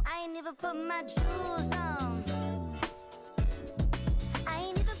 show off. I ain't never put my jewels on. I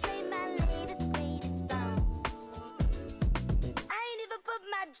ain't even played my latest, greatest song. I ain't even put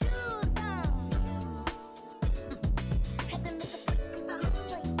my jewels on. Had to make a break, 'cause the whole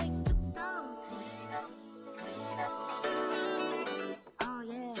joint way too long. Oh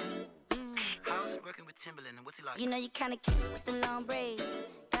yeah, yeah. How's it working with Timberland and what's he like? You know you kinda cute with them long braids.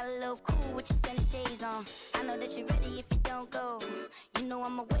 Got a little cool with your sunny shades on. I know that you're ready if you don't go. You know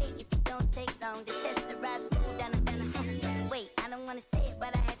I'ma wait if you don't take long. The test the ride smooth down the wait, I don't wanna say it,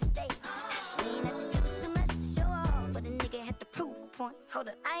 but I had to say it. We ain't have to do too much to show off, but a nigga had to prove a point. Hold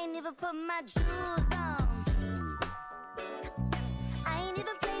up, I ain't even put my jewels on. I ain't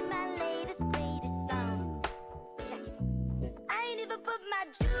even played my latest, greatest song. Check it. I ain't even put my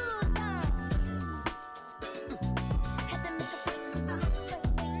jewels on. Had to make a break, 'cause the whole joint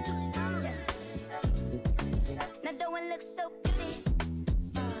way too long. Now don't it look so beauty?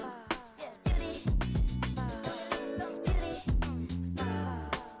 Beauty. So beauty.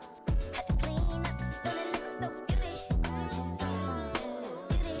 Had to clean up. Don't it look so beauty?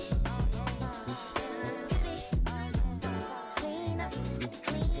 Beauty. Beauty. Clean up.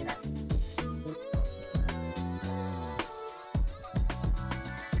 Clean up.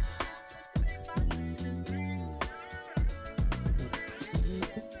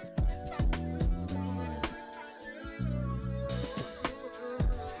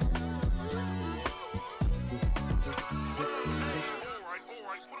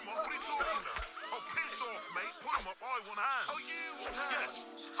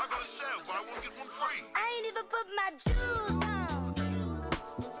 I ain't even put my jewels on.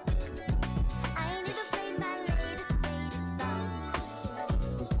 I ain't even played my latest, greatest song.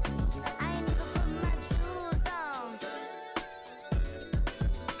 I ain't even put my jewels on.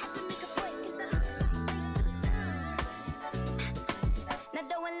 Had to make a break, 'cause the whole joint way too long. Now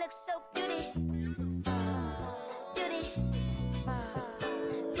don't it look so beauty? Beauty.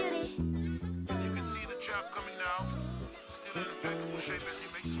 Beauty. You can see the chap coming now, still in impeccable shape as he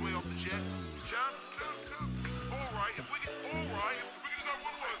makes his way off the jet. Jump. All right, if we can just have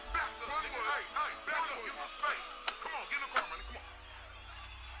one word. Back up, nigga. Hey, back up. Give us some space. Come on, get in the car, man. Come on.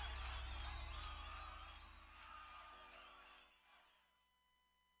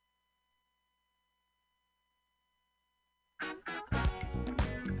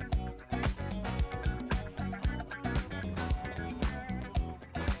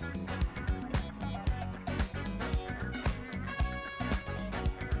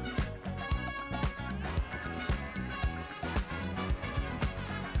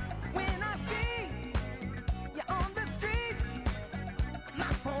 When I see you on the street,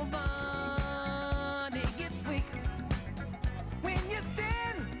 my whole body gets weak. When you're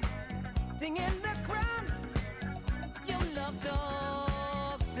standing in the crowd, your love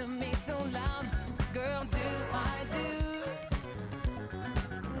talks to me so loud. Girl, do I do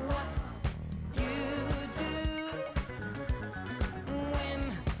what you do when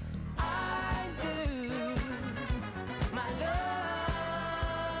I do my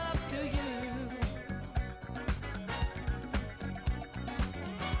love to you?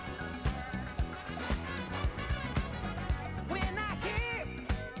 When I hear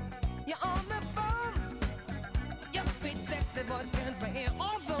you on the phone, your sweet sexy voice turns my ear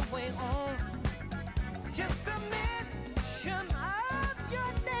all the way on. Just the mention of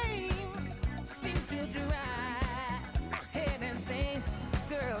your name seems to drive my head insane.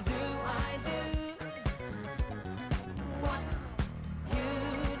 Girl, do I do what you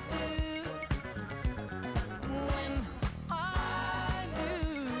do when I do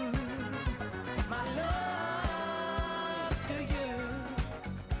my love to you,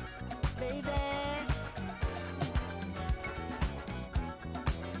 baby?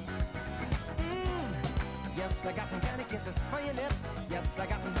 Yes, I got some candy kisses for your lips. Yes, I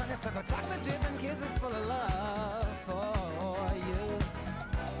got some honeysuckle chocolate dripping kisses full of love for you.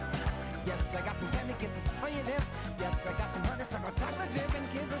 Yes, I got some candy kisses for your lips. Yes, I got some honeysuckle chocolate dripping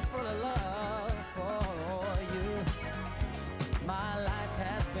kisses full of love for you. My life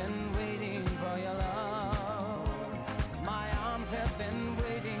has been waiting for your love. My arms have been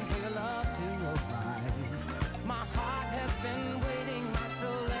waiting for your love to arrive. My heart has been waiting, my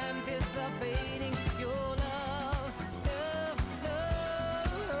soul anticipating your love, love, love.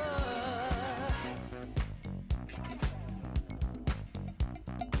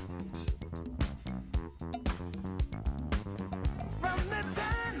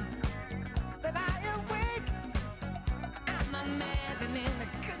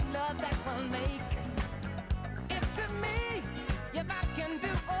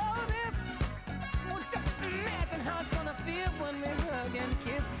 when we hug and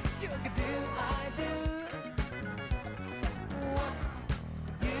kiss. Sugar, do I do what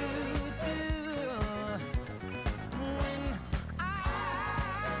you do when I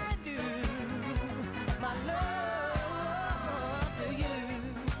do my love to you?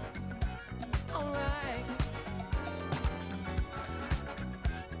 Alright.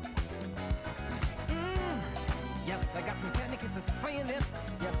 Yes, I got some candy kisses for your lips.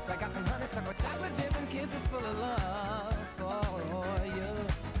 Yes, I got some honeysuckle chocolate dip and kisses full of love for you.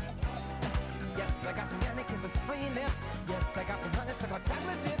 Yes, I got some candy kisses for your lips. Yes, I got some honeysuckle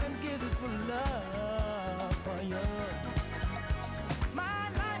chocolate dip and kisses full of love for you. My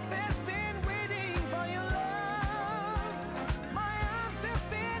life has been waiting for your love. My arms have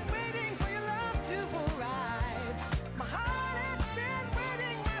been waiting for your love to arrive. My heart has been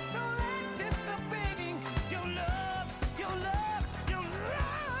waiting, my soul anticipating your love, your love, your love.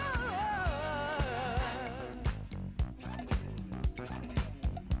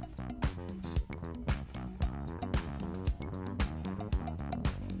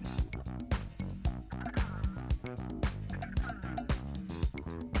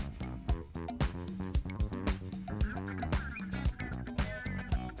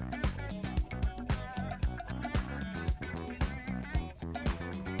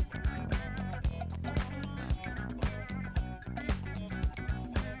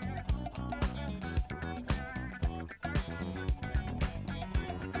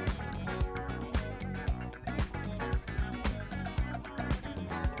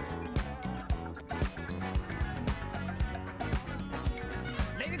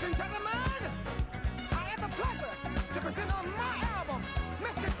 Ladies and gentlemen, I have the pleasure to present on my album,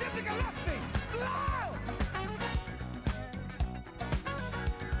 Mr. Dizzy Gillespie. Blow!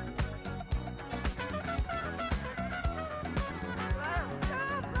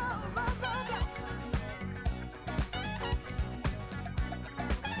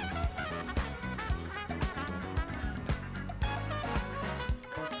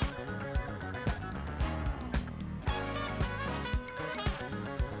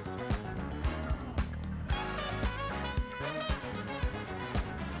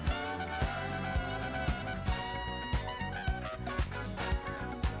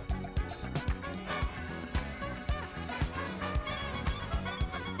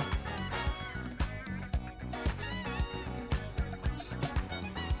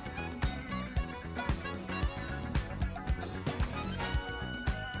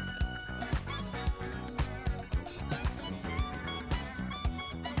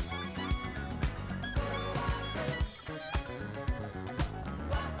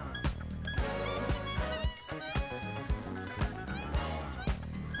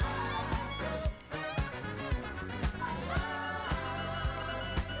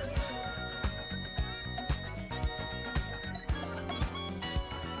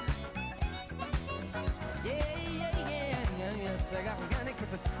 Yes, I got some candy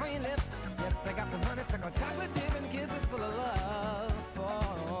kisses for your lips. Yes, I got some honeysuckle chocolate dip and kisses full of love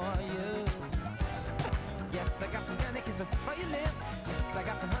for you. Yes, I got some candy kisses for your lips. Yes, I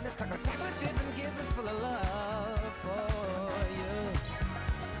got some honeysuckle chocolate dip and kisses full of love for you.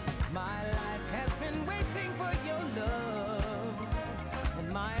 My life has been waiting for your love,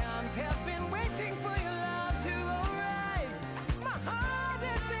 and my arms have been waiting for your love to arrive. My heart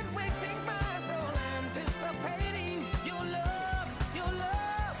has been waiting, my soul anticipating your love, your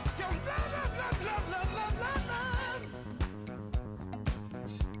love, your love, love, love, love, love, love, love.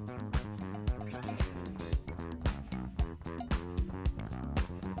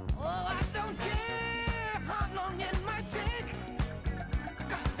 Oh, I don't care how long it might take,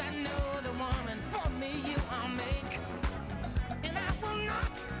 'cause I know the woman for me you I'll make. And I will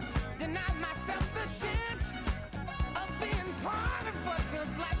not deny myself the chance of being part of what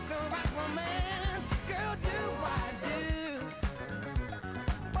feels like the right romance. Girl, do I do?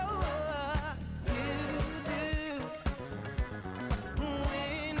 Oh, you do.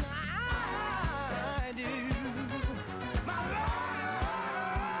 When I do my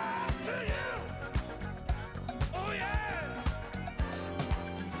love to you. Oh, yeah.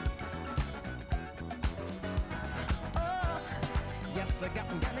 Yes, I got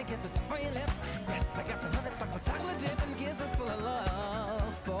some candy kisses for your lips. Yes, I got some honeysuckle chocolate dip and kisses full of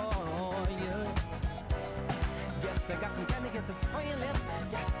love for you. Yes, I got some candy kisses for your lips.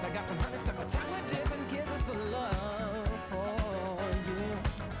 Yes, I got some honeysuckle chocolate dip and kisses full of love for you.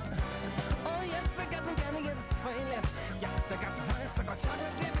 Oh, yes, I got some candy kisses for your lips. Yes, I got some honeysuckle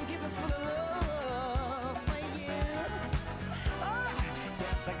chocolate dip and kisses full of love for you. Oh,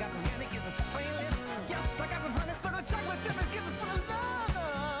 yes, I got some candy kisses for your lips. Yes, I got some honeysuckle chocolate dip and kisses full of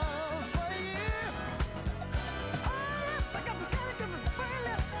love for you. Oh, yes, I got some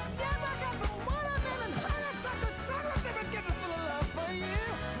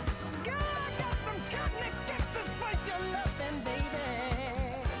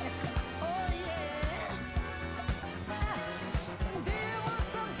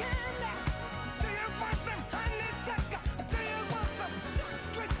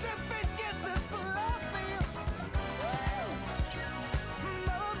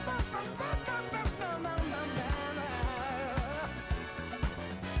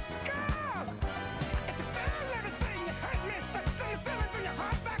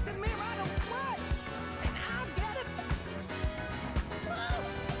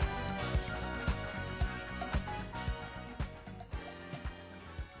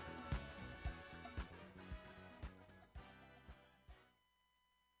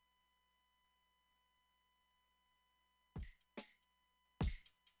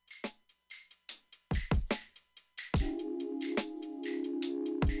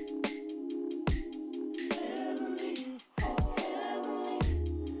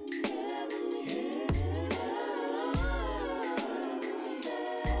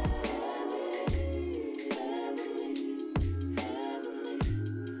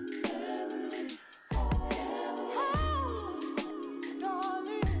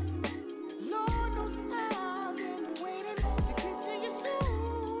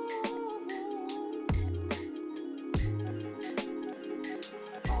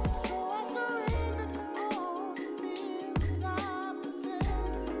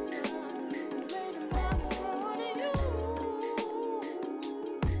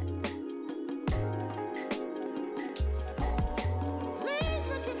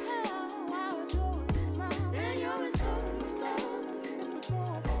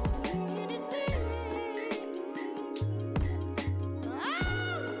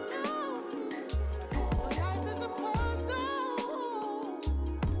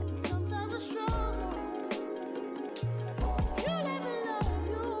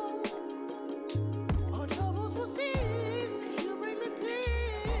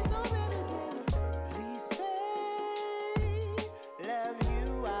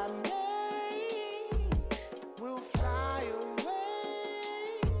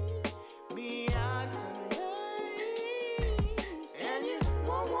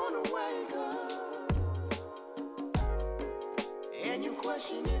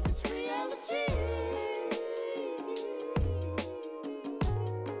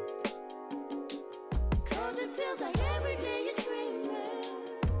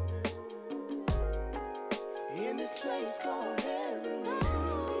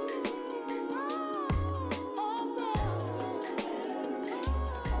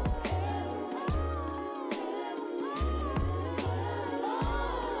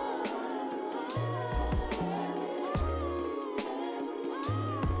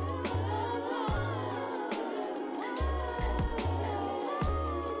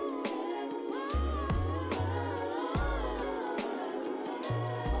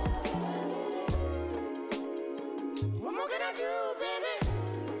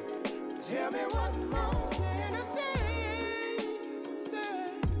Tell me what more can I say?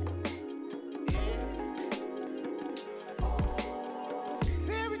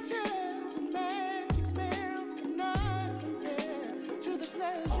 Fairy tales and magic spells cannot compare to the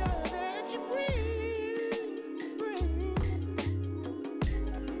pleasure that you bring.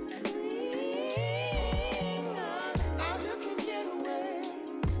 I just can't get away.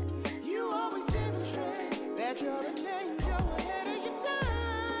 You always demonstrate that you're an angel ahead of your time.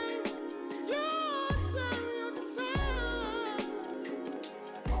 Your time.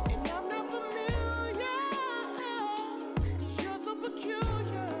 And I'm not familiar, 'cause you're so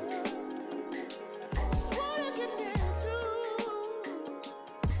peculiar. Just wanna get near to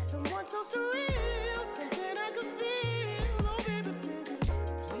someone so surreal, something I can feel. Oh baby, baby,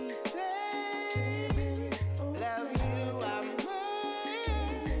 please say, baby, love you, I'm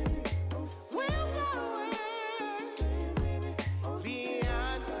we'll go away,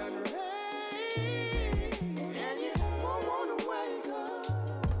 beyond sun rays, and you won't wanna wake up,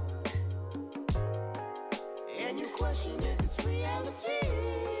 and you question if it's reality.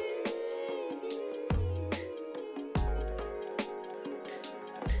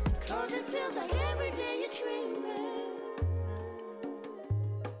 Cause it feels like every day you're dreaming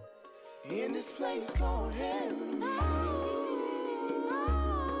in this place called heaven.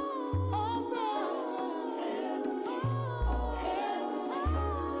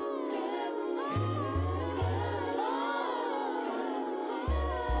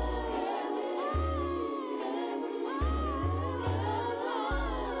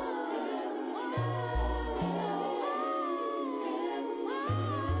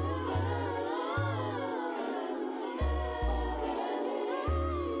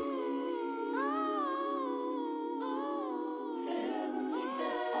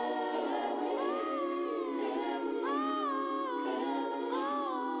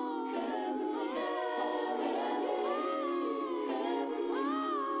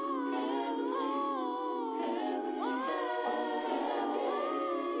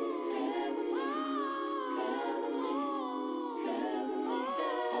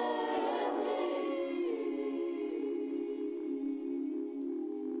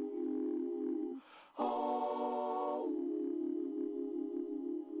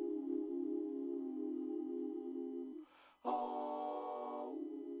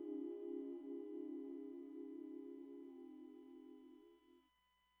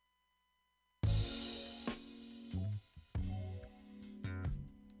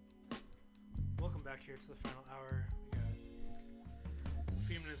 Welcome back here to the final hour. We got a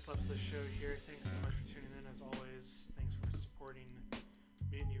few minutes left of the show here. Thanks so much for tuning in as always. Thanks for supporting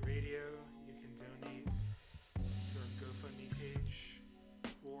MutinyRadio. You can donate to our GoFundMe page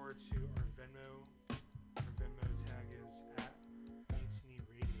or to our Venmo. Our Venmo tag is at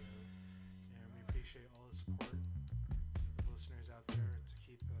MutinyRadio. And we appreciate all the support of the listeners out there to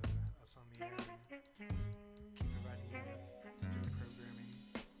keep us on the air and keep providing you with good programming.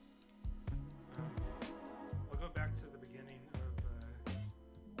 I'll go back to the beginning of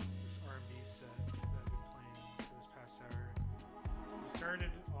this R&B set that I've been playing for this past hour. We started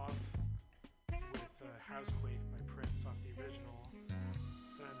off with Housequake by Prince off the original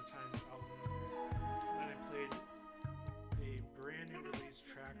Sign of the Times album. Then I played a brand new release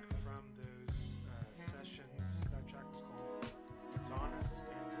track from those sessions. That track was called Adonis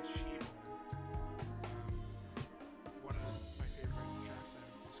and Bathsheba. One of my favorite tracks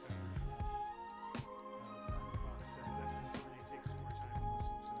I've discovered from box set. Definitely still need to take some more time to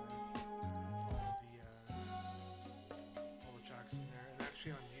listen to all the tracks in there. And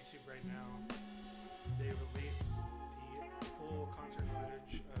actually on YouTube right now, they released the full concert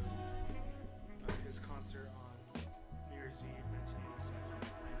footage of his concert on New Year's Eve 1987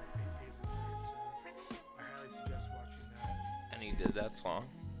 playing at Paisley Park. So I highly suggest watching that. And he did that song?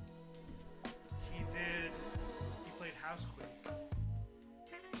 He played Housequake.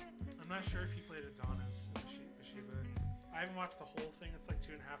 I'm not sure if he played Adonis and Bathsheba. I haven't watched the whole thing. It's like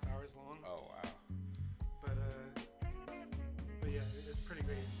 2.5 hours long. Oh, wow. But yeah, it's a pretty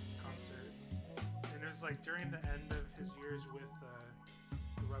great concert. And it was like during the end of his years with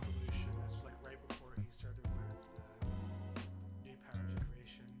the Revolution. It was like right before he started with New Power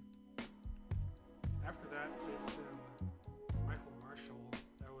Generation. After that, it's Michael Marshall.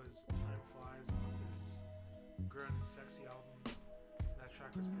 That was Time Flies off his Grown and Sexy album. That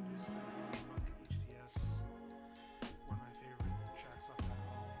track was produced by Monk HTS. One of my favorite tracks off that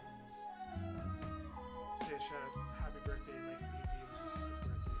album. Say a shout out, happy birthday to Make It Easy. It was just his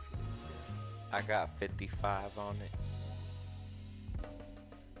birthday a few days ago. I got 55 on it.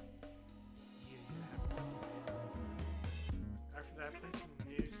 After that, I played some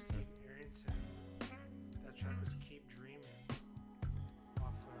new Steve Arrington.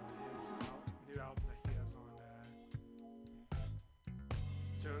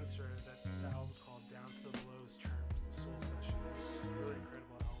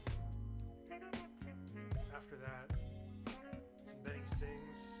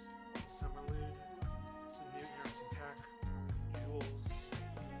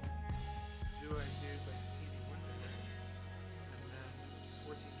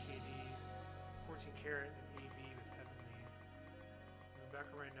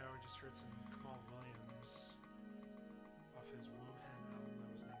 background right now, we just heard some Kamal Williams off his Wuhan album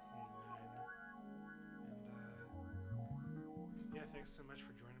that was 1989. And yeah, thanks so much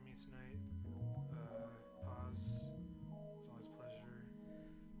for joining me tonight. Pause. It's always a pleasure.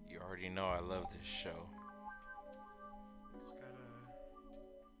 You already know I love this show. Just got a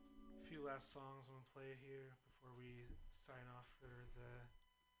few last songs I'm gonna play here before we sign off for the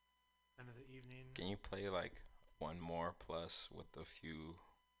end of the evening. Can you play like one more plus with a few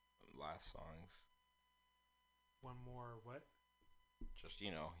last songs? One more what? Just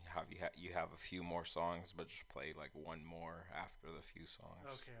you have a few more songs, but just play like one more after the few songs.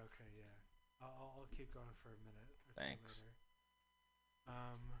 Okay, yeah. I'll keep going for a minute or two Thanks. later.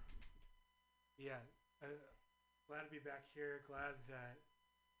 Yeah, glad to be back here. Glad that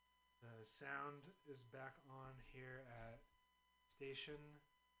the sound is back on here at station.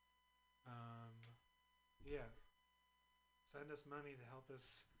 Yeah, send us money to help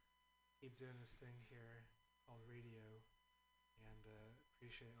us keep doing this thing here called radio, and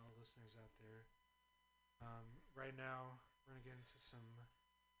appreciate all listeners out there. Right now, we're gonna get into some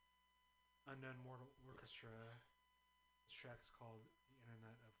Unknown Mortal Orchestra. This track is called "The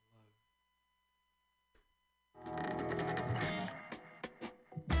Internet